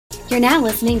You're now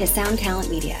listening to Sound Talent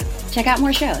Media. Check out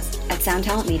more shows at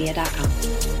soundtalentmedia.com.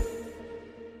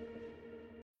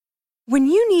 When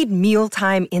you need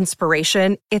mealtime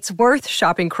inspiration, it's worth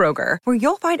shopping Kroger, where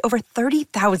you'll find over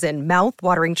 30,000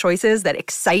 mouth-watering choices that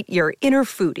excite your inner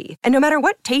foodie. And no matter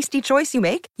what tasty choice you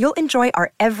make, you'll enjoy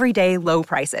our everyday low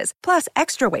prices, plus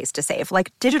extra ways to save,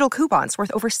 like digital coupons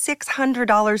worth over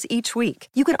 $600 each week.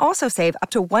 You can also save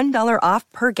up to $1 off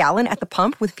per gallon at the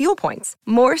pump with fuel points.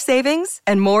 More savings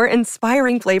and more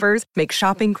inspiring flavors make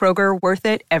shopping Kroger worth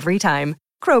it every time.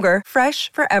 Kroger,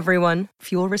 fresh for everyone.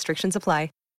 Fuel restrictions apply.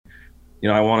 You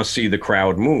know, I want to see the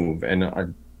crowd move. And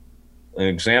an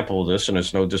example of this, and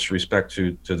it's no disrespect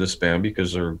to this band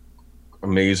because they're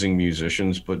amazing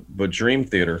musicians, but Dream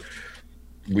Theater,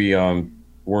 we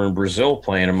were in Brazil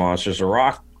playing in Monsters of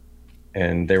Rock,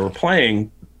 and they were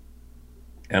playing,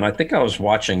 and I think I was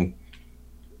watching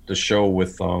the show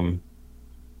with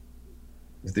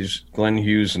these Glenn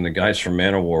Hughes and the guys from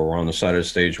Manowar were on the side of the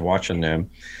stage watching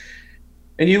them.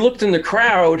 And you looked in the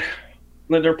crowd,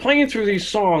 they're playing through these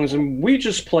songs, and we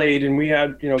just played, and we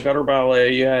had, Gutter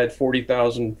Ballet. You had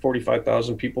 40,000,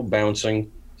 45,000 people bouncing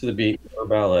to the beat of Gutter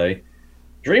Ballet.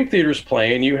 Dream Theater's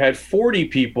playing. You had 40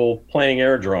 people playing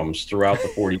air drums throughout the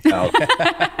 40,000.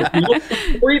 If you looked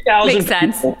at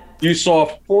 40,000 people, you saw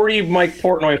 40 Mike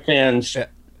Portnoy fans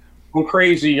go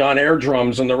crazy on air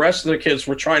drums, and the rest of the kids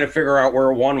were trying to figure out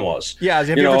where one was. Yeah,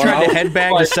 have you ever tried to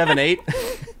headbang to 7/8?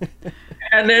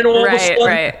 And then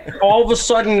all of a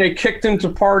sudden, they kicked into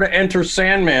part of Enter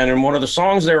Sandman, and one of the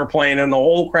songs they were playing, and the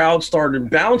whole crowd started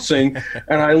bouncing.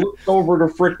 And I looked over to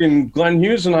frickin' Glenn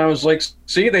Hughes, and I was like,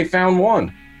 see, they found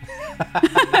one.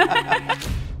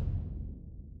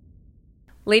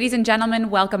 Ladies and gentlemen,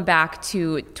 welcome back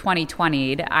to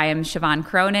 2020'd. I am Siobhan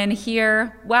Cronin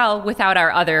here, well, without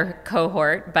our other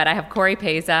cohort, but I have Corey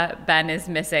Peza. Ben is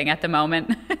missing at the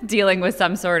moment, dealing with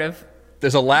some sort of...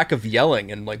 There's a lack of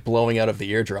yelling and like blowing out of the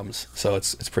eardrums, so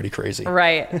it's pretty crazy.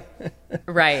 Right.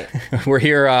 We're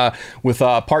here with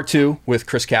part 2 with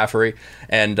Chris Caffery,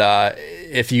 and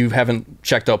if you haven't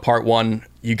checked out part 1,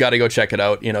 you got to go check it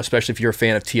out. Especially if you're a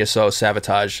fan of TSO,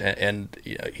 Savatage, and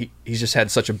he's just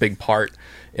had such a big part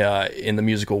in the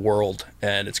musical world,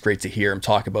 and it's great to hear him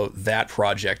talk about that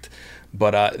project.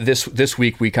 But this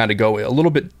week we kind of go a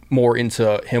little bit more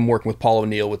into him working with Paul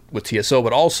O'Neill with TSO,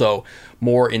 but also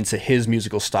more into his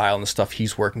musical style and the stuff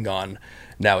he's working on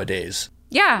nowadays.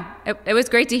 Yeah, it was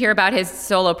great to hear about his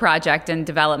solo project and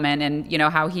development, and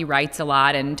how he writes a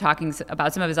lot and talking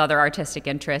about some of his other artistic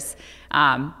interests.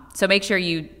 So make sure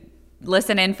you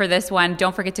listen in for this one.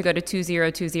 Don't forget to go to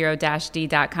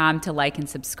 2020-d.com to like and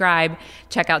subscribe.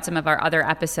 Check out some of our other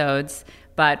episodes.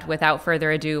 But without further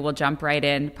ado, we'll jump right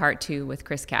in, part 2 with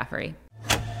Chris Caffery.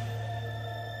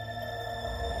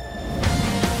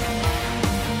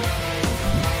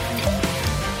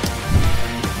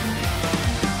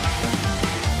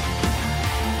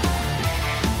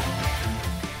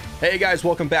 Hey guys,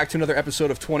 welcome back to another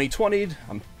episode of 2020.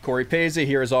 I'm Corey Peza,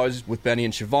 here as always with Benny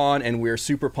and Siobhan, and we're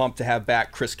super pumped to have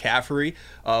back Chris Caffery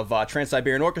of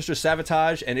Trans-Siberian Orchestra,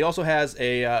 Savatage, and he also has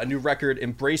a new record,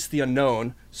 Embrace the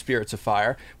Unknown, Spirits of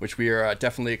Fire, which we are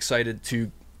definitely excited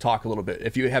to talk a little bit.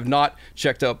 If you have not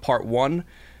checked out part 1,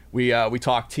 we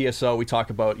talk TSO, we talk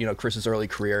about Chris's early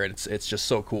career, and it's just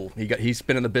so cool. He's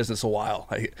been in the business a while,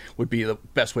 would be the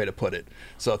best way to put it.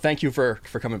 So thank you for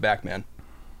coming back, man.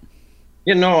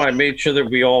 I made sure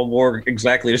that we all wore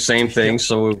exactly the same thing,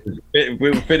 so we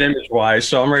would fit image-wise,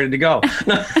 so I'm ready to go.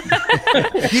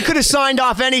 You could have signed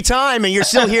off any time, and you're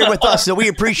still here with us, so we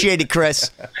appreciate it,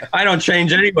 Chris. I don't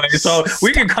change anyway, so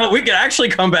we could actually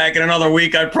come back in another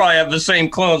week. I'd probably have the same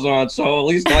clothes on, so at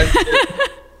least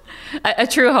A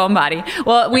true homebody.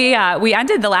 Well, we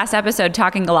ended the last episode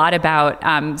talking a lot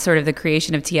about sort of the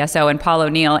creation of TSO and Paul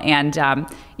O'Neill, and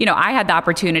I had the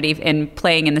opportunity in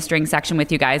playing in the string section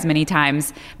with you guys many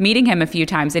times, meeting him a few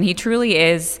times, and he truly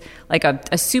is like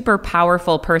a super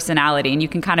powerful personality, and you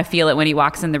can kind of feel it when he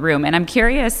walks in the room. And I'm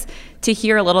curious to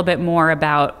hear a little bit more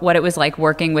about what it was like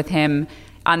working with him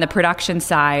on the production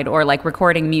side or like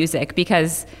recording music,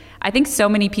 because I think so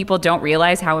many people don't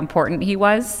realize how important he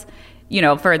was.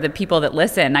 For the people that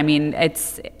listen. I mean, I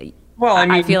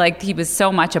feel like he was so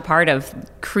much a part of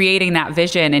creating that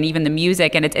vision and even the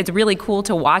music. And it's really cool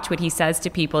to watch what he says to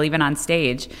people, even on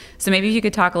stage. So maybe if you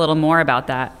could talk a little more about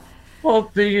that.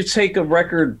 Well, you take a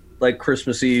record like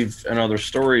Christmas Eve and Other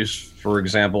Stories, for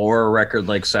example, or a record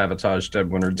like Savatage,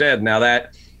 Dead Winter Dead. Now,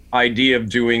 that idea of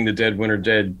doing the Dead Winter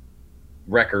Dead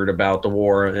record about the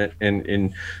war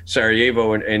in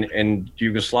Sarajevo and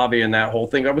Yugoslavia and that whole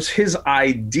thing, that was his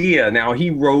idea. Now,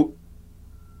 he wrote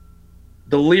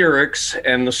the lyrics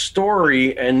and the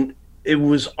story, and it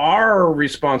was our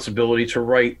responsibility to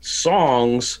write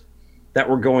songs that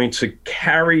were going to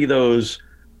carry those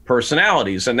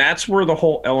personalities. And that's where the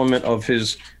whole element of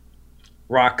his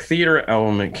rock theater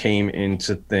element came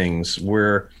into things,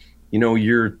 where, you know,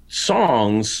 your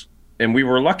songs, and we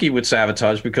were lucky with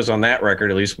Savatage because on that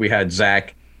record, at least, we had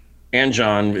Zach and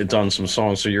John had done some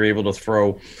songs, so you're able to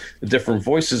throw the different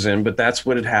voices in. But that's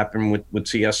what had happened with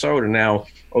TSO. To now,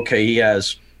 okay, he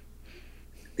has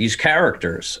these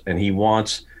characters, and he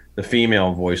wants the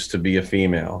female voice to be a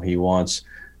female. He wants,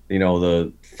 you know,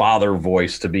 the father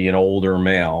voice to be an older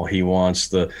male. He wants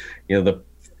the, you know, the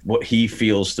what he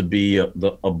feels to be a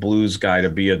blues guy to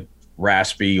be a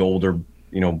raspy, older,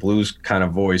 you know, blues kind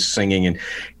of voice singing,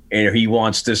 and he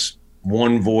wants this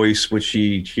one voice, which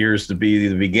he hears to be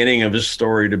the beginning of his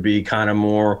story, to be kind of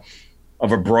more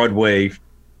of a Broadway,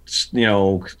 you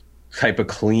know, type of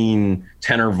clean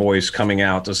tenor voice coming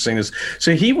out to sing this.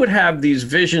 So he would have these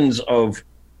visions of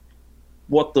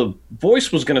what the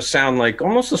voice was going to sound like,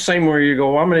 almost the same where you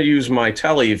go, I'm going to use my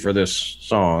Tele for this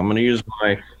song. I'm going to use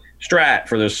my Strat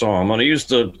for this song. I'm going to use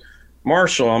the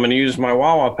Marshall. I'm going to use my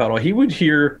wah-wah pedal. He would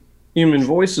hear human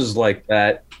voices like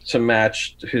that to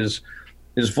match his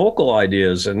vocal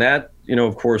ideas, and that, you know,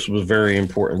 of course, was very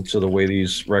important to the way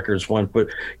these records went. But,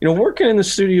 you know, working in the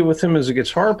studio with him as a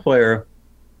guitar player,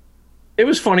 it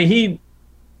was funny. He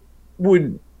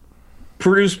would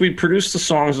we'd produce the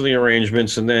songs and the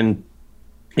arrangements, and then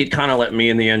he'd kind of let me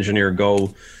and the engineer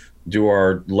go do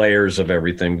our layers of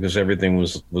everything, because everything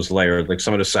was layered. Like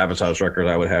some of the Savatage records,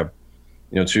 I would have,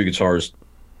 you know, 2 guitars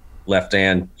left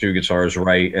and 2 guitars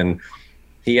right, and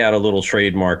he had a little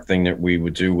trademark thing that we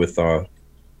would do with a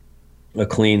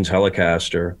clean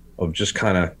Telecaster of just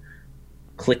kind of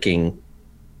clicking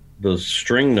the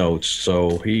string notes.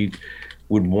 So he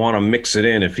would want to mix it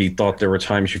in if he thought there were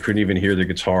times you couldn't even hear the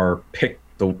guitar pick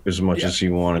as much as he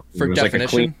wanted. For it was definition. Like a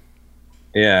clean,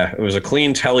 yeah, it was a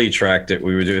clean Tele track that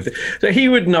we would do. So he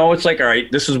would know, it's like, all right,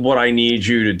 this is what I need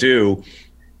you to do.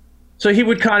 So he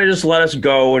would kind of just let us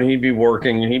go, and he'd be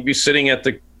working, and he'd be sitting at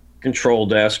the control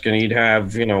desk, and he'd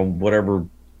have, you know, whatever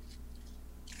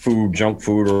food, junk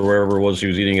food, or whatever it was he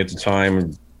was eating at the time.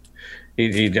 And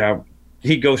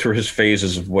he'd go through his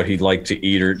phases of what he'd like to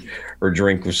eat or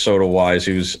drink with soda wise.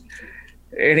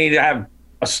 And he'd have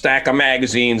a stack of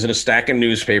magazines and a stack of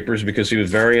newspapers, because he was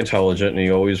very intelligent and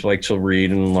he always liked to read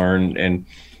and learn. And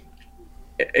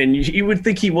you would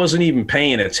think he wasn't even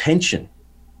paying attention.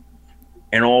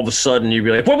 And all of a sudden you'd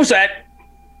be like, what was that?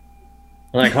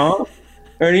 Like, huh?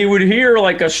 And he would hear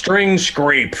like a string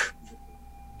scrape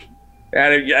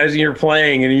as you're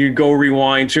playing, and you'd go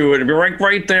rewind to it and be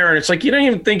right there. And it's like, you don't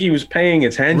even think he was paying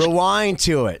attention. Rewind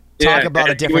to it. Talk about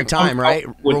a different time, right?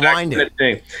 Rewind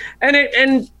it.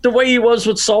 And the way he was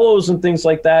with solos and things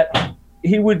like that,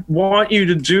 he would want you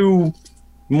to do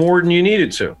more than you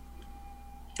needed to.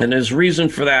 And his reason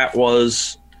for that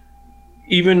was,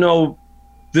 even though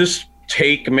this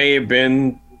take may have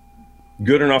been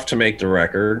good enough to make the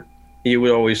record, he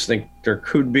would always think there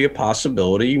could be a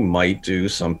possibility you might do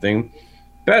something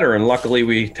better. And luckily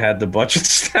we had the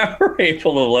budgets that were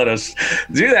able to let us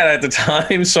do that at the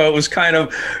time. So it was kind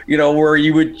of, you know, where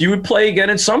you would play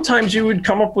again, and sometimes you would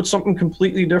come up with something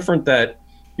completely different that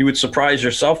you would surprise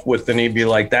yourself with, and he'd be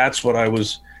like, that's what I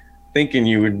was thinking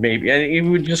you would maybe, and he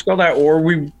would just go that, or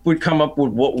we would come up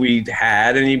with what we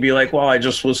had, and he'd be like, well, I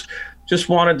just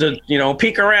wanted to, you know,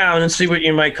 peek around and see what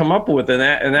you might come up with, and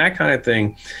that kind of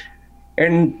thing.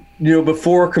 And, you know,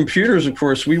 before computers, of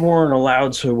course, we weren't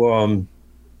allowed to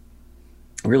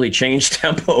really change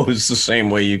tempos the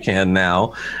same way you can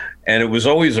now. And it was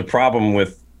always a problem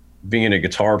with being a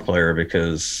guitar player,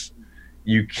 because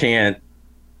you can't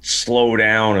slow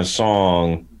down a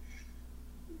song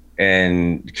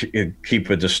and keep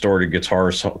a distorted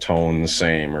guitar tone the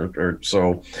same. Or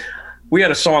so we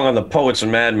had a song on the Poets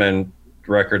and Madmen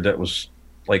record that was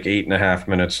like 8.5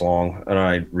 minutes long, and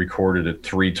I recorded it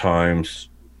 3 times.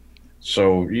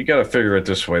 So you got to figure it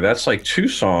this way. That's like 2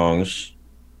 songs,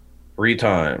 3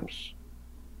 times.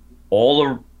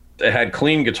 It had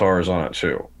clean guitars on it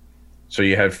too. So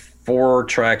you had 4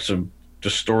 tracks of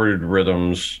distorted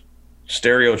rhythms,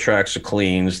 stereo tracks of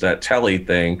cleans, that Tele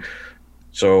thing.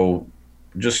 So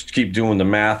just keep doing the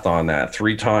math on that.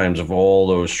 3 times of all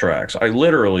those tracks. I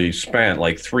literally spent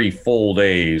like 3 full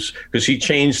days, because he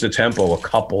changed the tempo a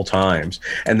couple times.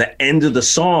 And the end of the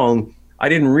song, I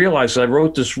didn't realize that I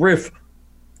wrote this riff,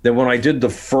 that when I did the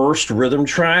first rhythm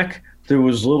track, there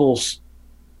was little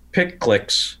pick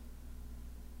clicks,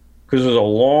 because there's a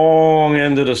long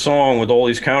end of the song with all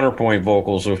these counterpoint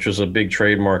vocals, which was a big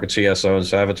trademark at TSO and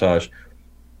Savatage.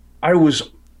 I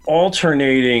was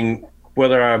alternating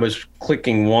whether I was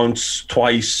clicking once,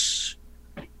 twice.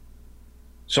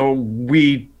 So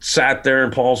we sat there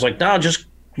and Paul's like, no, just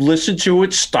listen to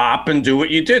it, stop and do what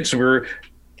you did. So we were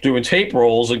doing tape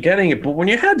rolls and getting it. But when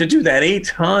you had to do that 8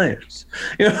 times,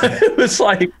 it was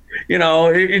like,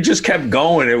 it just kept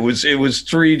going. It was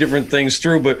 3 different things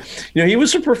through. But, he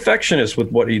was a perfectionist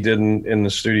with what he did in the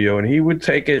studio. And he would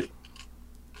take it,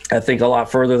 I think, a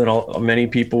lot further than many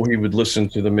people. He would listen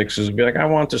to the mixes and be like, I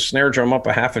want the snare drum up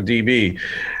a half a dB.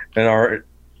 And our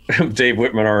Dave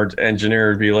Whitman, our engineer,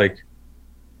 would be like,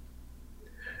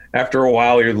 after a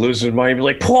while, you'd lose his mind. You'd be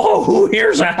like, whoa, who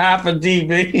hears a half a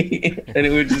dB? And it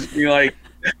would just be like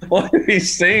one of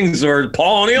these things, or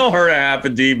Paul O'Neill heard a half a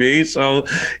dB. So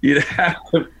you'd have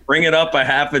to bring it up a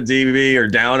half a dB or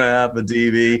down a half a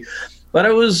dB. But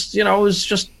it was, it was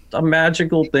just a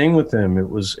magical thing with him. It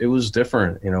was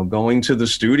different. Going to the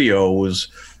studio was,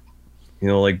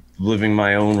 like living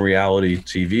my own reality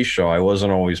TV show. I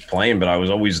wasn't always playing, but I was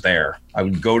always there. I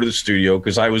would go to the studio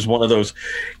because I was one of those.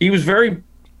 He was very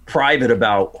private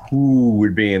about who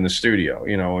would be in the studio,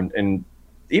 and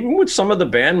even with some of the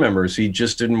band members, he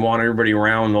just didn't want everybody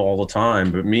around all the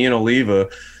time. But me and Oliva,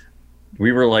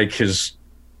 we were like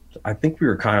I think we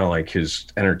were kind of like his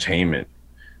entertainment.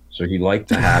 So he liked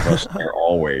to have us there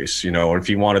always, if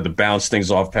he wanted to bounce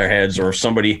things off their heads, or if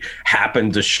somebody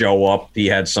happened to show up, he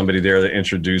had somebody there that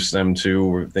introduced them to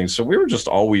or things. So we were just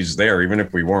always there, even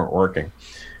if we weren't working.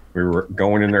 We were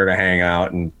going in there to hang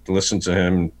out and listen to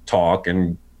him talk.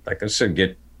 And like I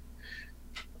said,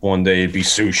 one day it'd be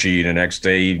sushi, the next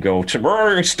day he'd go to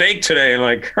burger steak today, and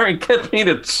like, all right, get me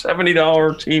the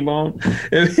 $70 T-bone.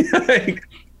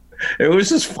 It was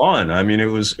just fun. I mean, it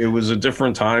was a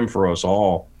different time for us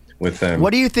all with him. What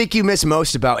do you think you miss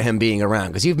most about him being around?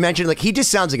 Because you've mentioned, like, he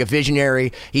just sounds like a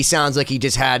visionary. He sounds like he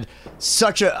just had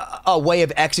such a way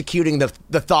of executing the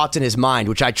thoughts in his mind,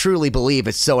 which I truly believe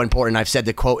is so important. I've said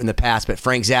the quote in the past, but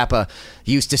Frank Zappa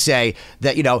used to say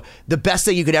that, the best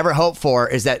thing you could ever hope for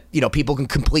is that, people can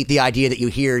complete the idea that you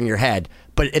hear in your head,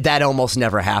 but that almost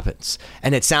never happens.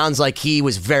 And it sounds like he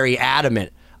was very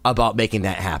adamant about making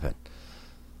that happen.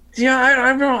 Yeah, I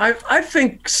don't know. I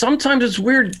think sometimes it's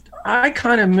weird. I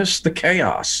kind of miss the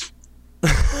chaos.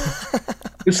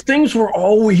 Because things were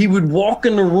always, he would walk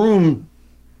in the room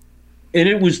and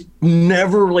it was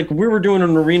never like, we were doing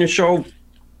an arena show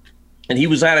and he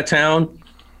was out of town.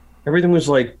 Everything was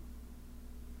like,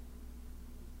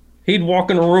 he'd walk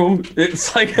in a room.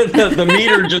 It's like the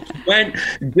meter just went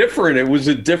different. It was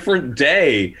a different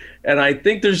day. And I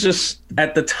think there's just,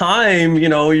 at the time,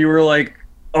 you were like,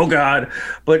 oh God.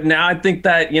 But now I think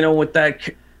that, with that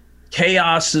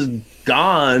chaos is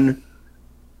gone,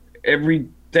 every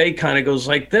day kind of goes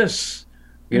like this,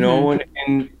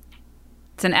 and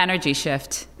it's an energy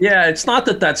shift. Yeah, it's not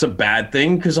that that's a bad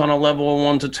thing, because on a level of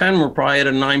 1 to 10, we're probably at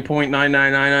a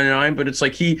 9.99999, but it's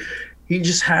like he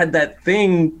just had that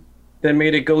thing that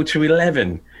made it go to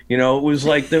 11. It was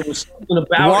like there was something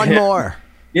about him. One more.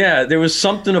 Yeah, there was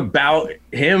something about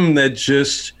him that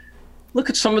just, look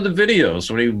at some of the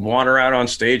videos when he'd wander out on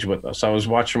stage with us. I was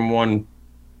watching one,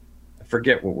 I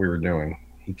forget what we were doing.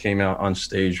 He came out on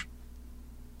stage.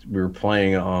 We were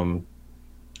playing, I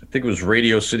think it was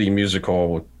Radio City Music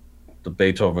Hall with the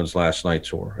Beethoven's Last Night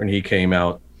tour. And he came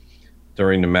out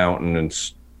during The Mountain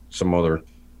and some other,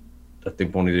 I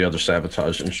think one of the other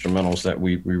Sabotage instrumentals that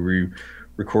we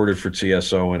recorded for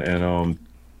TSO. And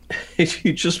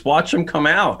you just watch him come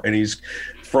out and he's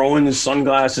throwing his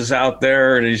sunglasses out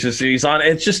there and he's on.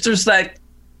 It's just, there's that,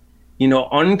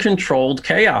 uncontrolled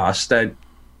chaos that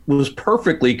was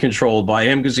perfectly controlled by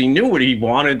him because he knew what he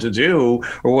wanted to do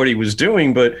or what he was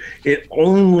doing, but it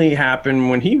only happened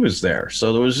when he was there.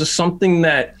 So there was just something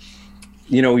that,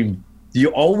 you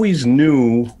always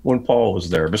knew when Paul was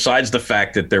there, besides the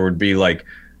fact that there would be like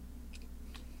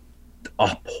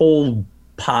a whole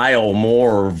pile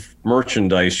more of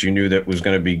merchandise you knew that was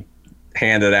going to be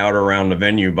handed out around the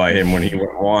venue by him when he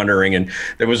went wandering, and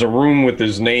there was a room with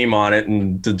his name on it,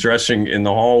 and the dressing in the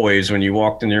hallways when you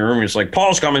walked in the room, it's like,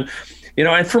 Paul's coming,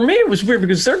 and for me it was weird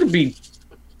because there could be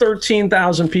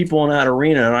 13,000 people in that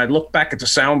arena, and I'd look back at the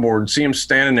soundboard and see him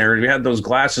standing there, he had those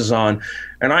glasses on,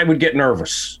 and I would get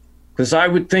nervous because I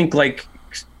would think, like,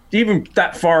 even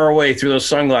that far away through those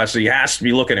sunglasses, he has to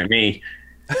be looking at me.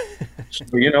 So,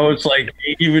 it's like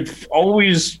you would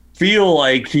always feel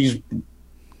like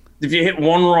if you hit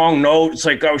one wrong note, it's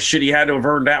like, oh shit, he had to have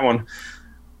heard that one.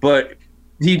 But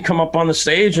he'd come up on the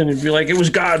stage and he'd be like, it was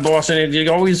God, boss. And he'd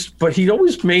always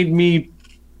made me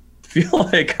feel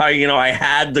like I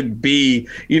had to be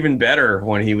even better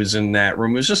when he was in that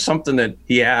room. It was just something that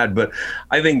he had. But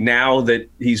I think now that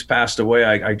he's passed away,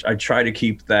 I try to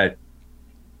keep that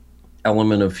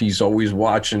element of he's always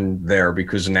watching there,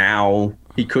 because now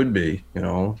he could be,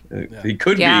 he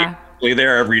could be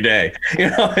there every day.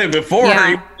 Before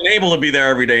he wasn't able to be there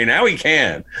every day. Now he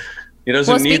can. He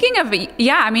doesn't speaking of,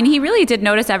 I mean, he really did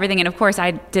notice everything. And of course,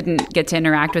 I didn't get to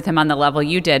interact with him on the level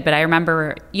you did. But I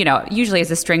remember, usually as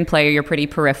a string player, you're pretty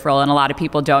peripheral. And a lot of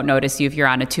people don't notice you if you're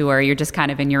on a tour. You're just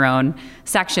kind of in your own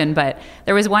section. But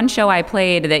there was one show I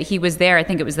played that he was there. I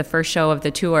think it was the first show of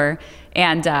the tour.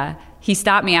 And he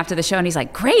stopped me after the show and he's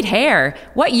like, "Great hair.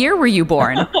 What year were you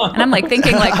born?" And I'm like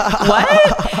thinking like,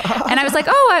 what? And I was like,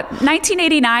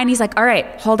 1989. He's like, "All right,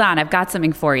 hold on. I've got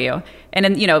something for you." And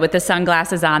then, with the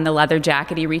sunglasses on, the leather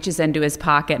jacket, he reaches into his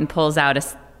pocket and pulls out a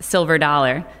silver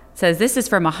dollar. Says, "This is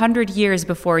from 100 years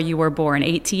before you were born,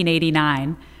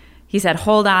 1889. He said,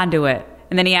 "Hold on to it."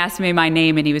 And then he asked me my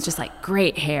name and he was just like,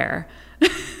 "Great hair."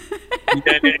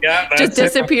 Just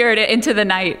disappeared into the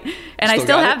night. And I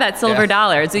still have that silver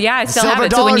dollar. So I still have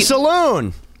it. Silver dollar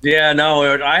saloon. Yeah,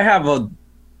 no, I have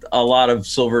a lot of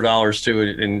silver dollars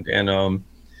too. And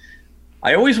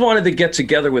I always wanted to get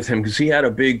together with him because he had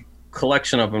a big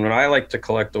collection of them. And I like to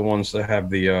collect the ones that have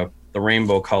the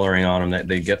rainbow coloring on them that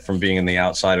they get from being in the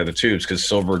outside of the tubes, because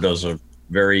silver does a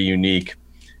very unique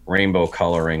rainbow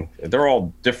coloring. They're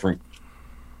all different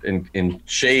in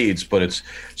shades, but it's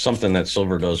something that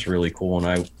silver does really cool, and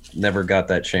I never got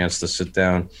that chance to sit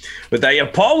down. But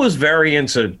Paul was very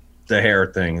into the hair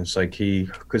thing. It's like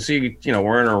because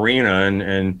we're in an arena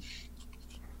and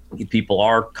people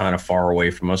are kind of far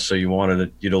away from us, so you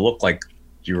wanted you to look like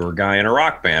you were a guy in a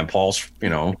rock band. Paul's, he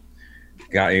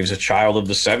was a child of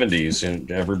the 70s, and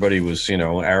everybody was,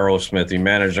 Aerosmith. He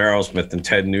managed Aerosmith and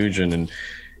Ted Nugent, and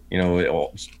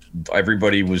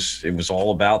everybody it was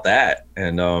all about that.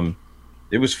 And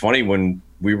it was funny when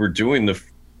we were doing the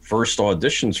first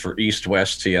auditions for East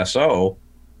West TSO.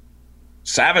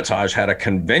 Savatage had a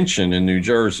convention in New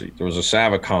Jersey. There was a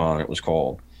Savacon, it was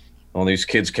called. All these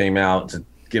kids came out to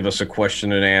give us a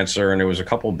question and answer, and there was a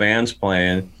couple bands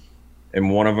playing,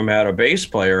 and one of them had a bass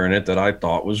player in it that I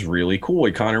thought was really cool.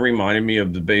 He kind of reminded me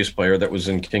of the bass player that was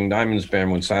in King Diamond's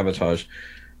band when Savatage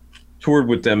toured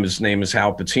with them. His name is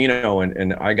Hal Patino,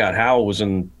 and I got Hal was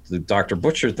in the Dr.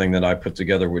 Butcher thing that I put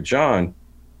together with John,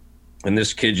 and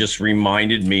this kid just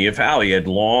reminded me of Hal. He had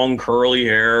long curly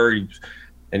hair,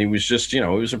 and he was just, he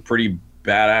was a pretty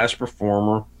badass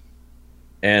performer.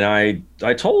 And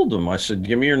I told him, I said,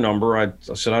 "Give me your number." I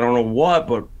said, "I don't know what,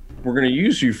 but we're going to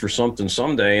use you for something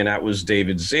someday." And that was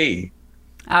David Z.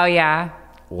 Oh yeah.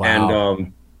 Wow.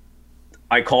 And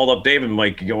I called up David, and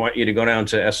like, I want you to go down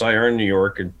to SIR in New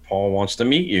York, and Paul wants to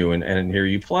meet you and hear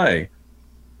you play.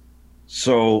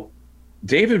 So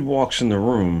David walks in the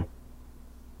room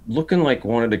looking like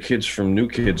one of the kids from New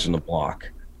Kids in the Block.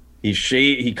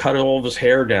 He cut all of his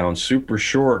hair down super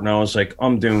short, and I was like,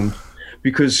 I'm doomed,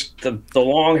 because the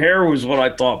long hair was what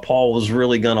I thought Paul was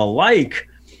really gonna like.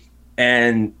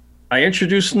 And I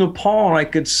introduced him to Paul, and I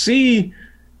could see,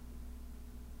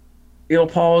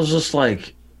 Paul was just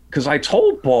like, because I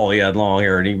told Paul he had long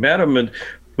hair and he met him,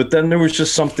 but then there was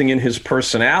just something in his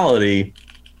personality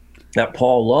that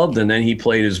Paul loved, and then he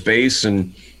played his bass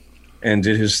and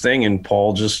did his thing, and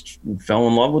Paul just fell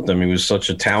in love with him. He was such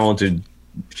a talented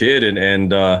kid,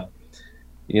 and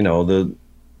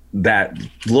that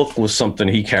look was something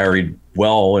he carried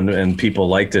well, and people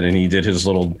liked it, and he did his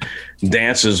little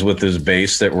dances with his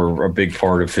bass that were a big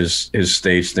part of his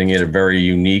stage thing. He had a very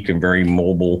unique and very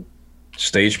mobile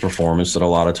stage performance that a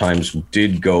lot of times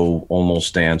did go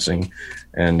almost dancing,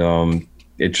 and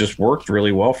it just worked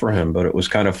really well for him. But it was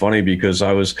kind of funny because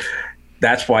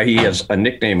that's why he has a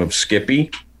nickname of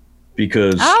Skippy,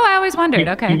 because I always wondered.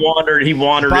 Okay, he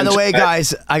wandered. By the way,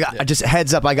 guys, I just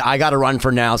heads up. I got to run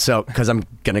for now, so because I'm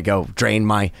gonna go drain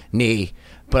my knee.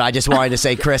 But I just wanted to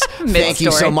say, Chris, thank you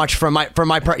so much for my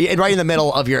right in the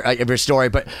middle of your story.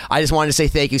 But I just wanted to say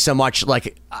thank you so much.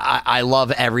 Like I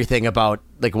love everything about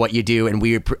like what you do, and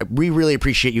we really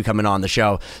appreciate you coming on the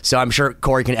show. So I'm sure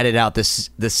Corey can edit out this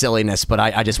silliness, but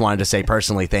I just wanted to say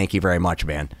personally, thank you very much,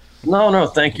 man. No,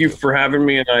 thank you for having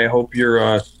me, and I hope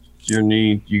you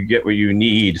get what you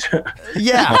need.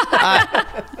 Yeah,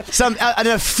 an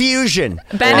effusion.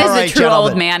 Ben is the true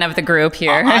old man of the group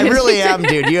here. I really am,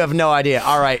 dude. You have no idea.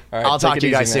 All right, I'll talk to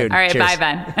you guys soon. All right, Cheers.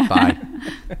 bye, Ben. Bye.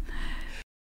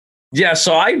 Yeah,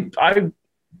 so I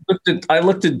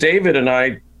looked at David,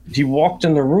 and he walked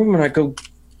in the room, and I go,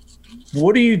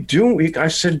 "What are you doing?" I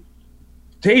said,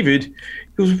 "David." He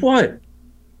goes, "What?"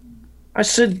 I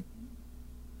said,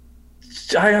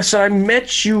 I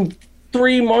met you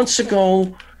 3 months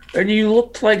ago, and you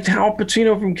looked like Hal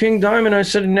Patino from King Diamond." I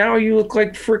said, "Now you look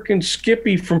like frickin'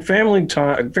 Skippy from Family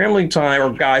Time or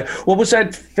Guy. What was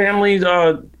that Family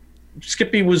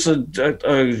Skippy was a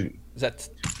Is that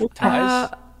Ties?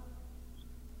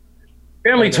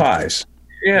 Family Ties.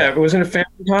 Yeah, it wasn't a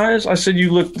Family Ties. I said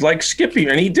you looked like Skippy,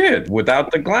 and he did.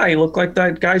 Without the glasses, he looked like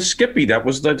that guy Skippy. That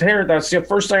was the hair. That's the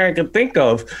first thing I could think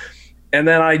of. And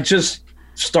then I just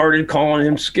started calling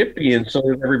him Skippy, and so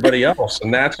did everybody else.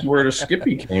 And that's where the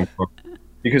Skippy came from,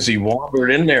 because he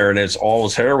wandered in there, and all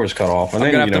his hair was cut off. And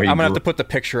I'm then gonna have to put the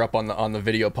picture up on the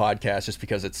video podcast just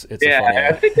because it's yeah. A funny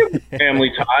I think it was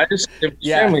Family Ties. It was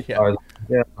Family Ties.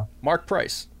 Yeah. Mark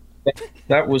Price.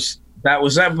 That was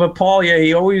that. But Paul, yeah,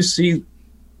 he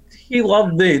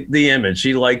loved the image.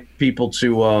 He liked people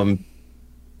to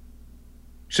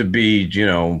be,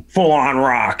 full on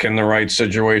rock in the right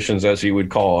situations, as he would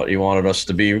call it. He wanted us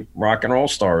to be rock and roll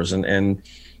stars, and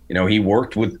he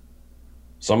worked with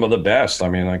some of the best. I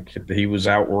mean, like, he was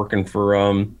out working for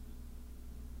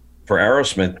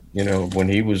Aerosmith, when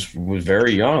he was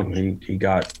very young. He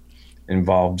got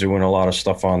involved doing a lot of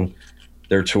stuff on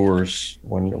their tours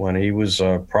when he was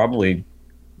probably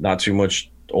not too much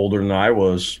older than I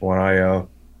was when I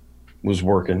was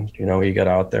working. He got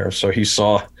out there, so he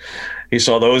saw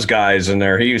those guys in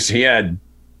there. He had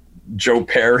Joe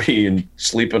Perry and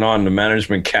sleeping on the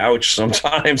management couch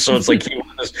sometimes. So it's like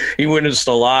he witnessed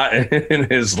a lot in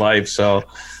his life. So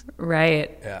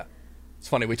right. Yeah. It's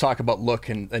funny, we talk about look,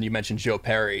 and you mentioned Joe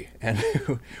Perry, and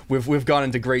we've gone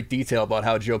into great detail about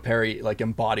how Joe Perry like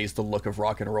embodies the look of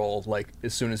rock and roll. Like,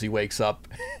 as soon as he wakes up,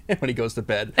 when he goes to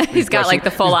bed, he's got like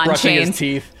the full on chains. His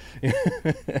teeth.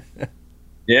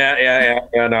 Yeah.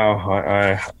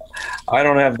 No, I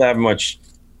don't have that much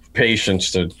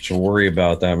patience to worry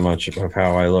about that much of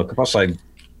how I look. Plus, I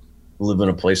live in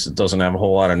a place that doesn't have a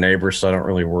whole lot of neighbors, so I don't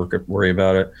really worry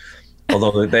about it.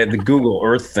 Although the Google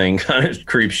Earth thing kind of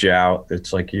creeps you out.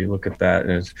 It's like you look at that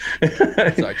and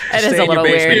it is a little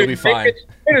weird. You'll be fine.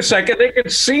 Wait a second, they could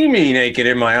see me naked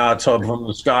in my hot tub from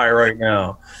the sky right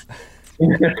now.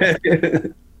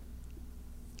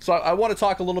 So I want to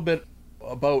talk a little bit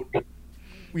about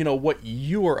what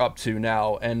you are up to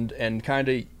now, and kind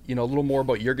of a little more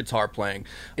about your guitar playing.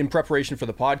 In preparation for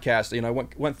the podcast, I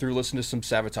went through, listened to some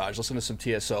Savatage, listened to some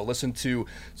TSO, listened to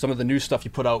some of the new stuff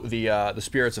you put out, the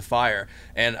Spirits of Fire.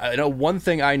 And I know one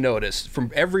thing I noticed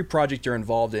from every project you're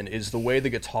involved in is the way the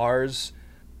guitars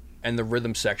and the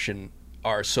rhythm section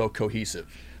are so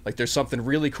cohesive. Like, there's something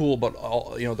really cool about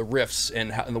all the riffs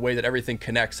and the way that everything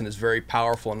connects and is very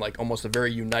powerful and like almost a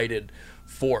very united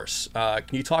force. Can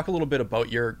you talk a little bit about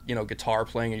your guitar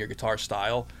playing and your guitar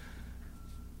style?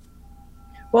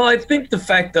 Well, I think the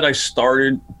fact that I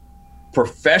started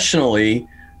professionally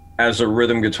as a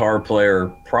rhythm guitar player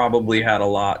probably had a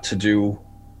lot to do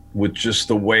with just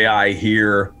the way I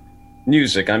hear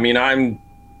music. I mean,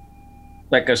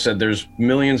 like I said, there's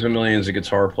millions and millions of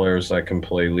guitar players that can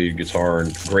play lead guitar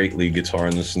and great lead guitar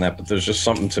and this and that, but there's just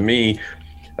something to me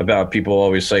about, people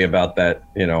always say about that,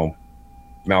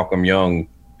 Malcolm Young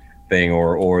thing,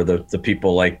 or the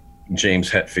people like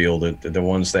James Hetfield, the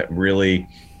ones that really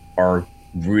are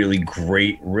really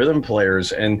great rhythm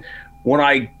players. And when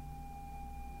I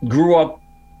grew up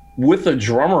with a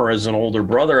drummer as an older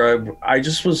brother, I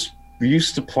just was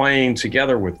used to playing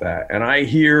together with that. And I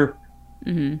hear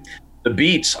the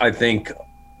beats, I think,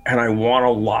 and I want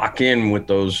to lock in with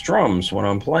those drums when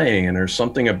I'm playing. And there's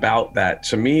something about that.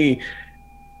 To me,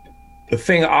 the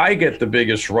thing I get the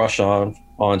biggest rush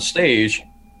on stage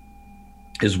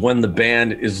is when the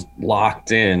band is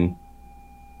locked in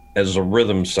as a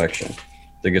rhythm section,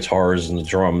 the guitars and the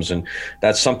drums. And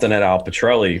that's something that Al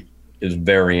Pitrelli is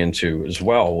very into as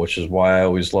well, which is why I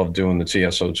always love doing the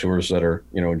TSO tours that are,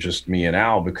 just me and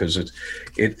Al, because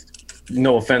it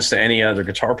no offense to any other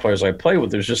guitar players I play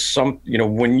with, there's just some,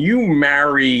 when you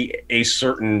marry a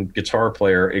certain guitar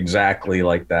player exactly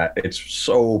like that, it's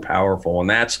so powerful. And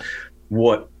that's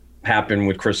what happened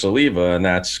with Chris Oliva. And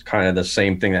that's kind of the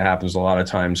same thing that happens a lot of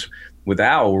times with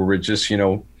Al, where it just,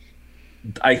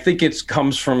 I think it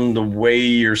comes from the way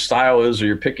your style is, or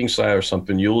your picking style or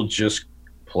something. You'll just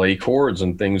play chords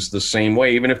and things the same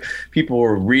way. Even if people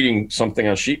are reading something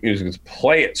on sheet music, to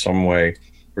play it some way,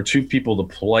 for two people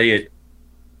to play it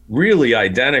really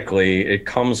identically, it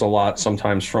comes a lot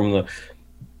sometimes from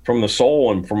the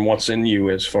soul and from what's in you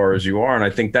as far as you are. And I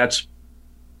think that's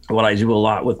what I do a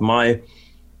lot with my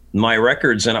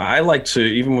records. And I like to,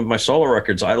 even with my solo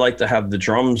records, I like to have the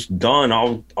drums done.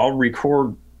 I'll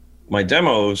record my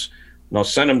demos and I'll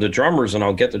send them to drummers and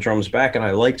I'll get the drums back. And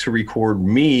I like to record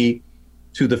me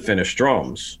to the finished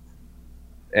drums.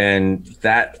 And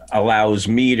that allows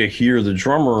me to hear the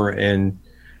drummer. And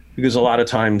because a lot of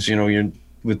times, you're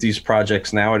with these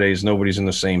projects nowadays, nobody's in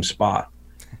the same spot,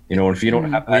 and if you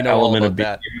don't have that element of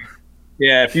being,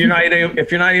 Yeah, if you're not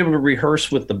able to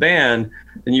rehearse with the band,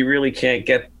 then you really can't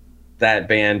get that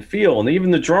band feel. And even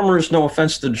the drummers, no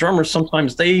offense to the drummers,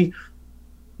 sometimes they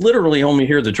literally only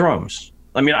hear the drums.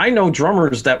 I mean, I know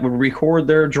drummers that would record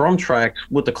their drum track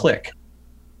with a click.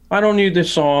 I don't need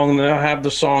this song. They'll have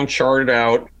the song charted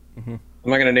out. Mm-hmm.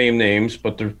 I'm not going to name names,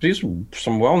 but these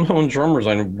some well-known drummers.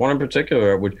 I know one in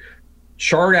particular that would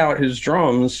chart out his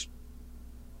drums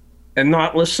and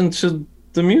not listen to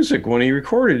the music when he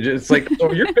recorded it. It's like,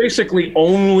 so you're basically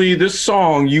only this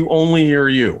song, you only hear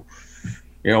you.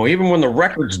 You know, even when the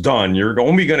record's done, you're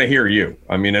only going to hear you.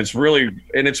 I mean, it's really,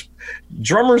 and it's,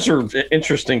 drummers are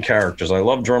interesting characters. I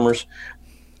love drummers.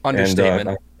 Understatement. And,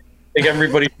 I think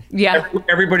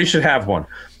everybody should have one.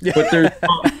 Yeah. But there's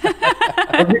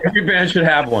every band should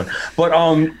have one. But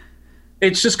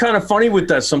it's just kind of funny with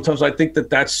that. Sometimes I think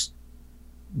that's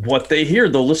what they hear.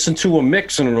 They'll listen to a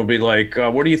mix and it'll be like,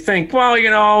 what do you think? Well, you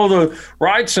know, the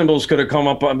ride cymbals could have come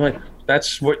up. I'm like,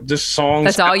 that's what this song.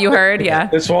 That's all you heard, yeah.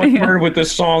 That's all you heard with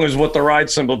this song is what the ride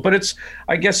cymbal. But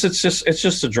I guess it's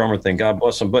just a drummer thing. God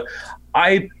bless him. But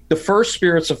the first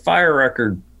Spirits of Fire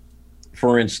record,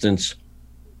 for instance,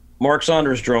 Mark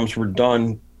Saunders' drums were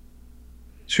done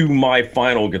to my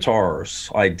final guitars.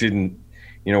 I didn't,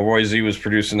 Roy Z was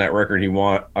producing that record.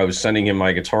 I was sending him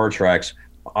my guitar tracks.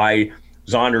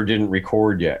 Zonder didn't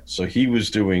record yet, so he was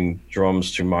doing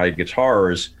drums to my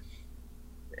guitars.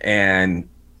 And,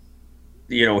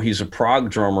 he's a prog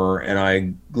drummer, and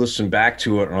I listened back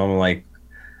to it, and I'm like,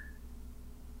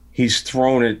 he's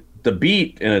thrown the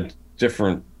beat in a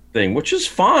different thing, which is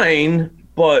fine,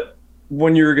 but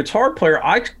when you're a guitar player,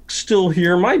 I still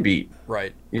hear my beat.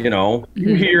 Right. You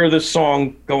hear the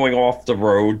song going off the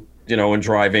road, and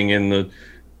driving in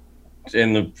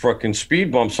the fucking speed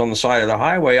bumps on the side of the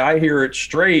highway. I hear it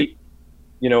straight,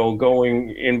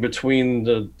 going in between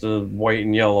the white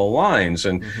and yellow lines.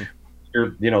 And,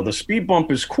 the speed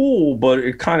bump is cool, but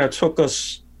it kind of took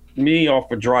me off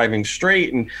of driving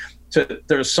straight. And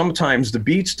there's sometimes the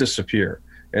beats disappear.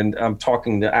 And I'm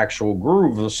talking the actual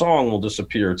groove of the song will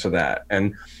disappear to that.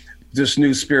 And this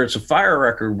new Spirits of Fire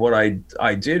record, what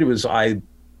I did was I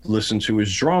listened to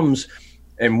his drums.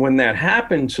 And when that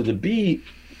happened to the beat,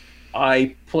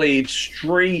 I played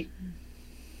straight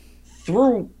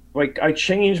through. Like, I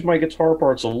changed my guitar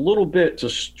parts a little bit to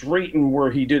straighten where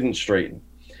he didn't straighten.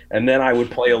 And then I would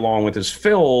play along with his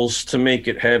fills to make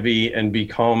it heavy and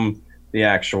become the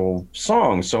actual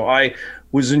song. So I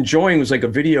was enjoying, it was like a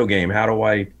video game. How do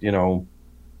I,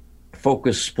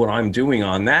 focus what I'm doing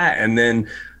on that? And then,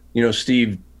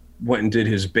 Steve went and did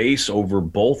his bass over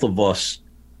both of us,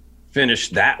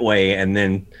 finished that way. And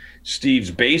then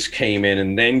Steve's bass came in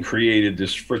and then created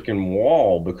this freaking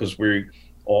wall because we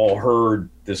all heard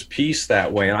this piece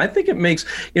that way. And I think it makes,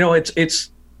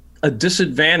 it's a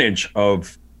disadvantage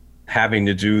of having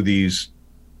to do these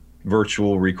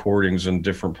virtual recordings in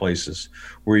different places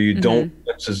where you don't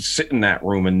just sit in that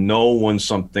room and know when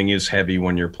something is heavy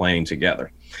when you're playing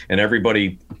together, and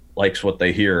everybody likes what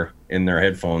they hear in their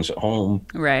headphones at home.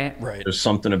 Right. There's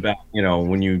something about,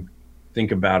 when you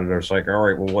think about it, it's like, all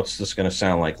right, well, what's this going to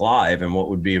sound like live, and what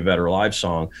would be a better live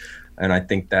song? And I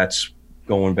think that's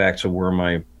going back to where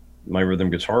my rhythm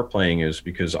guitar playing is,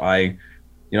 because I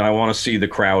want to see the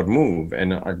crowd move.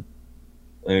 And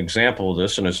an example of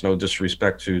this, and it's no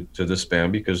disrespect to this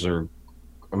band because they're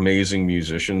amazing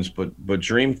musicians, but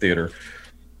Dream Theater,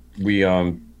 we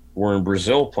were in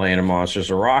Brazil playing in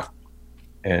Monsters of Rock,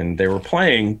 and they were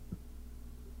playing,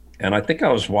 and I think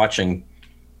I was watching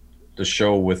the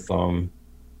show with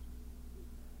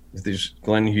these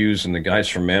Glenn Hughes and the guys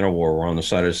from Manowar were on the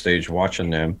side of the stage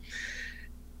watching them,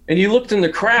 and you looked in the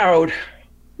crowd.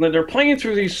 They're playing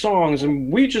through these songs,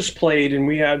 and we just played, and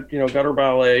we had, Gutter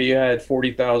Ballet. You had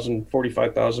 40,000,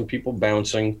 45,000 people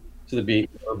bouncing to the beat,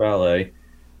 Gutter Ballet.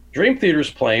 Dream Theater's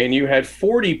playing. You had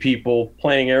 40 people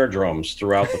playing air drums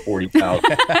throughout the 40,000.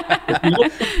 If you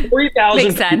look at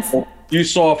 40,000 people, you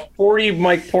saw 40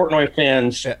 Mike Portnoy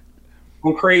fans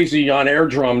go crazy on air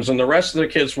drums, and the rest of the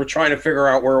kids were trying to figure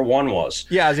out where one was.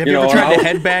 Yeah, have you ever tried to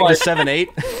headbang to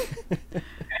 7/8?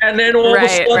 And then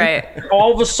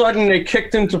all of a sudden they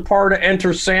kicked into part of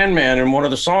Enter Sandman in one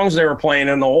of the songs they were playing,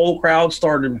 and the whole crowd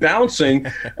started bouncing.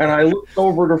 And I looked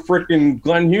over to frickin'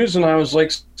 Glenn Hughes and I was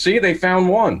like, see, they found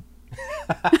one.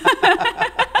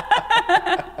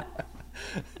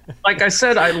 Like I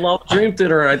said, I love Dream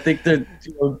Theater. I think that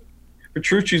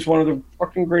Petrucci's one of the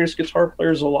fucking greatest guitar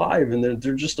players alive, and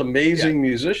they're just amazing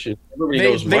musicians.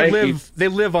 They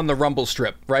live on the rumble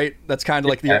strip, right? That's kind of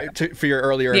like for your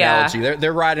earlier analogy.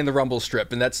 They're riding the rumble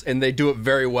strip, and they do it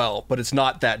very well. But it's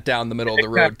not that down the middle of the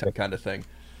road kind of thing.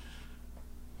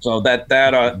 So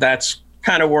that's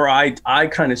kind of where I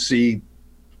kind of see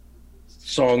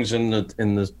songs in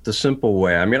the simple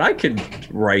way. I mean, I could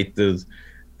write the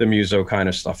muso kind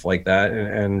of stuff like that,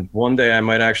 and one day I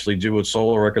might actually do a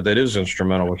solo record that is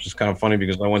instrumental, which is kind of funny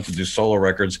because I went to do solo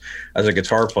records as a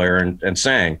guitar player and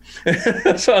sang.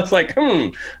 So I was like,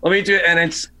 let me do it. And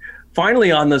it's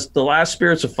finally on the last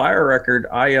Spirits of Fire record,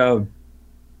 I told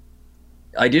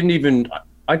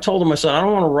him, I said, I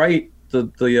don't want to write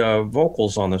the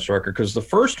vocals on this record, because the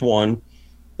first 4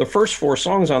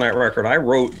 songs on that record, I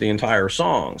wrote the entire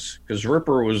songs, because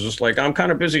Ripper was just like, I'm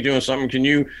kind of busy doing something. Can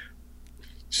you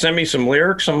send me some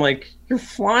lyrics? I'm like, you're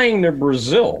flying to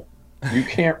Brazil. You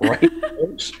can't write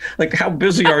lyrics? Like, how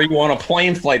busy are you on a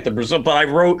plane flight to Brazil? But I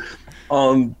wrote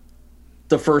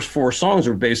the first 4 songs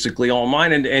were basically all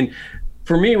mine. And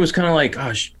for me, it was kind of like,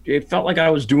 gosh, it felt like I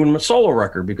was doing my solo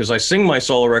record, because I sing my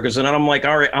solo records, and then I'm like,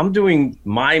 all right, I'm doing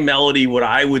my melody, what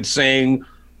I would sing.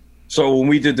 So when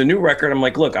we did the new record, I'm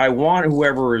like, look, I want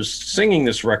whoever is singing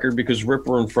this record, because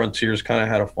Ripper and Frontiers kind of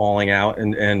had a falling out,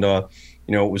 and it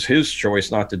was his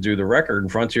choice not to do the record.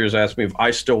 And Frontiers asked me if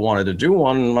I still wanted to do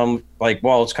one, and I'm like,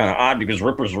 well, it's kind of odd, because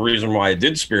Ripper's the reason why I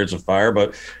did Spirits of Fire,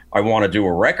 but I want to do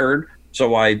a record.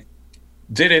 So I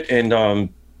did it, and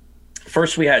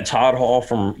first we had Todd Hall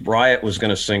from Riot was going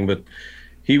to sing, but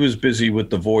he was busy with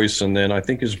The Voice, and then I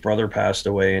think his brother passed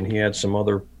away, and he had some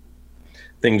other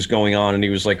things going on, and he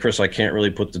was like, Chris, I can't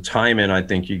really put the time in I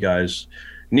think you guys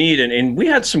need. And we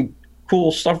had some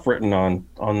cool stuff written on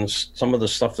some of the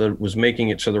stuff that was making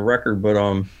it to the record,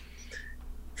 but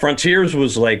Frontiers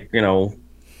was like, we want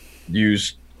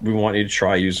you to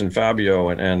try using Fabio,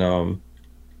 and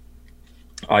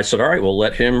I said, all right, well,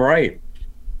 let him write.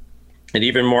 And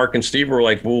even Mark and Steve were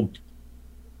like, well,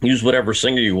 use whatever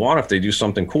singer you want if they do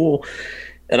something cool.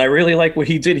 And I really like what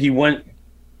he did. He went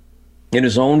in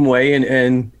his own way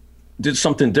and did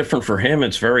something different for him.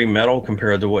 It's very metal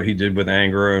compared to what he did with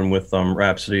Anger and with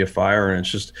Rhapsody of Fire. And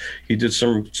it's just, he did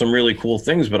some really cool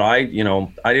things, but I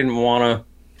didn't want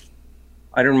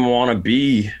to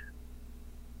be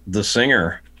the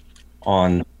singer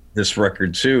on this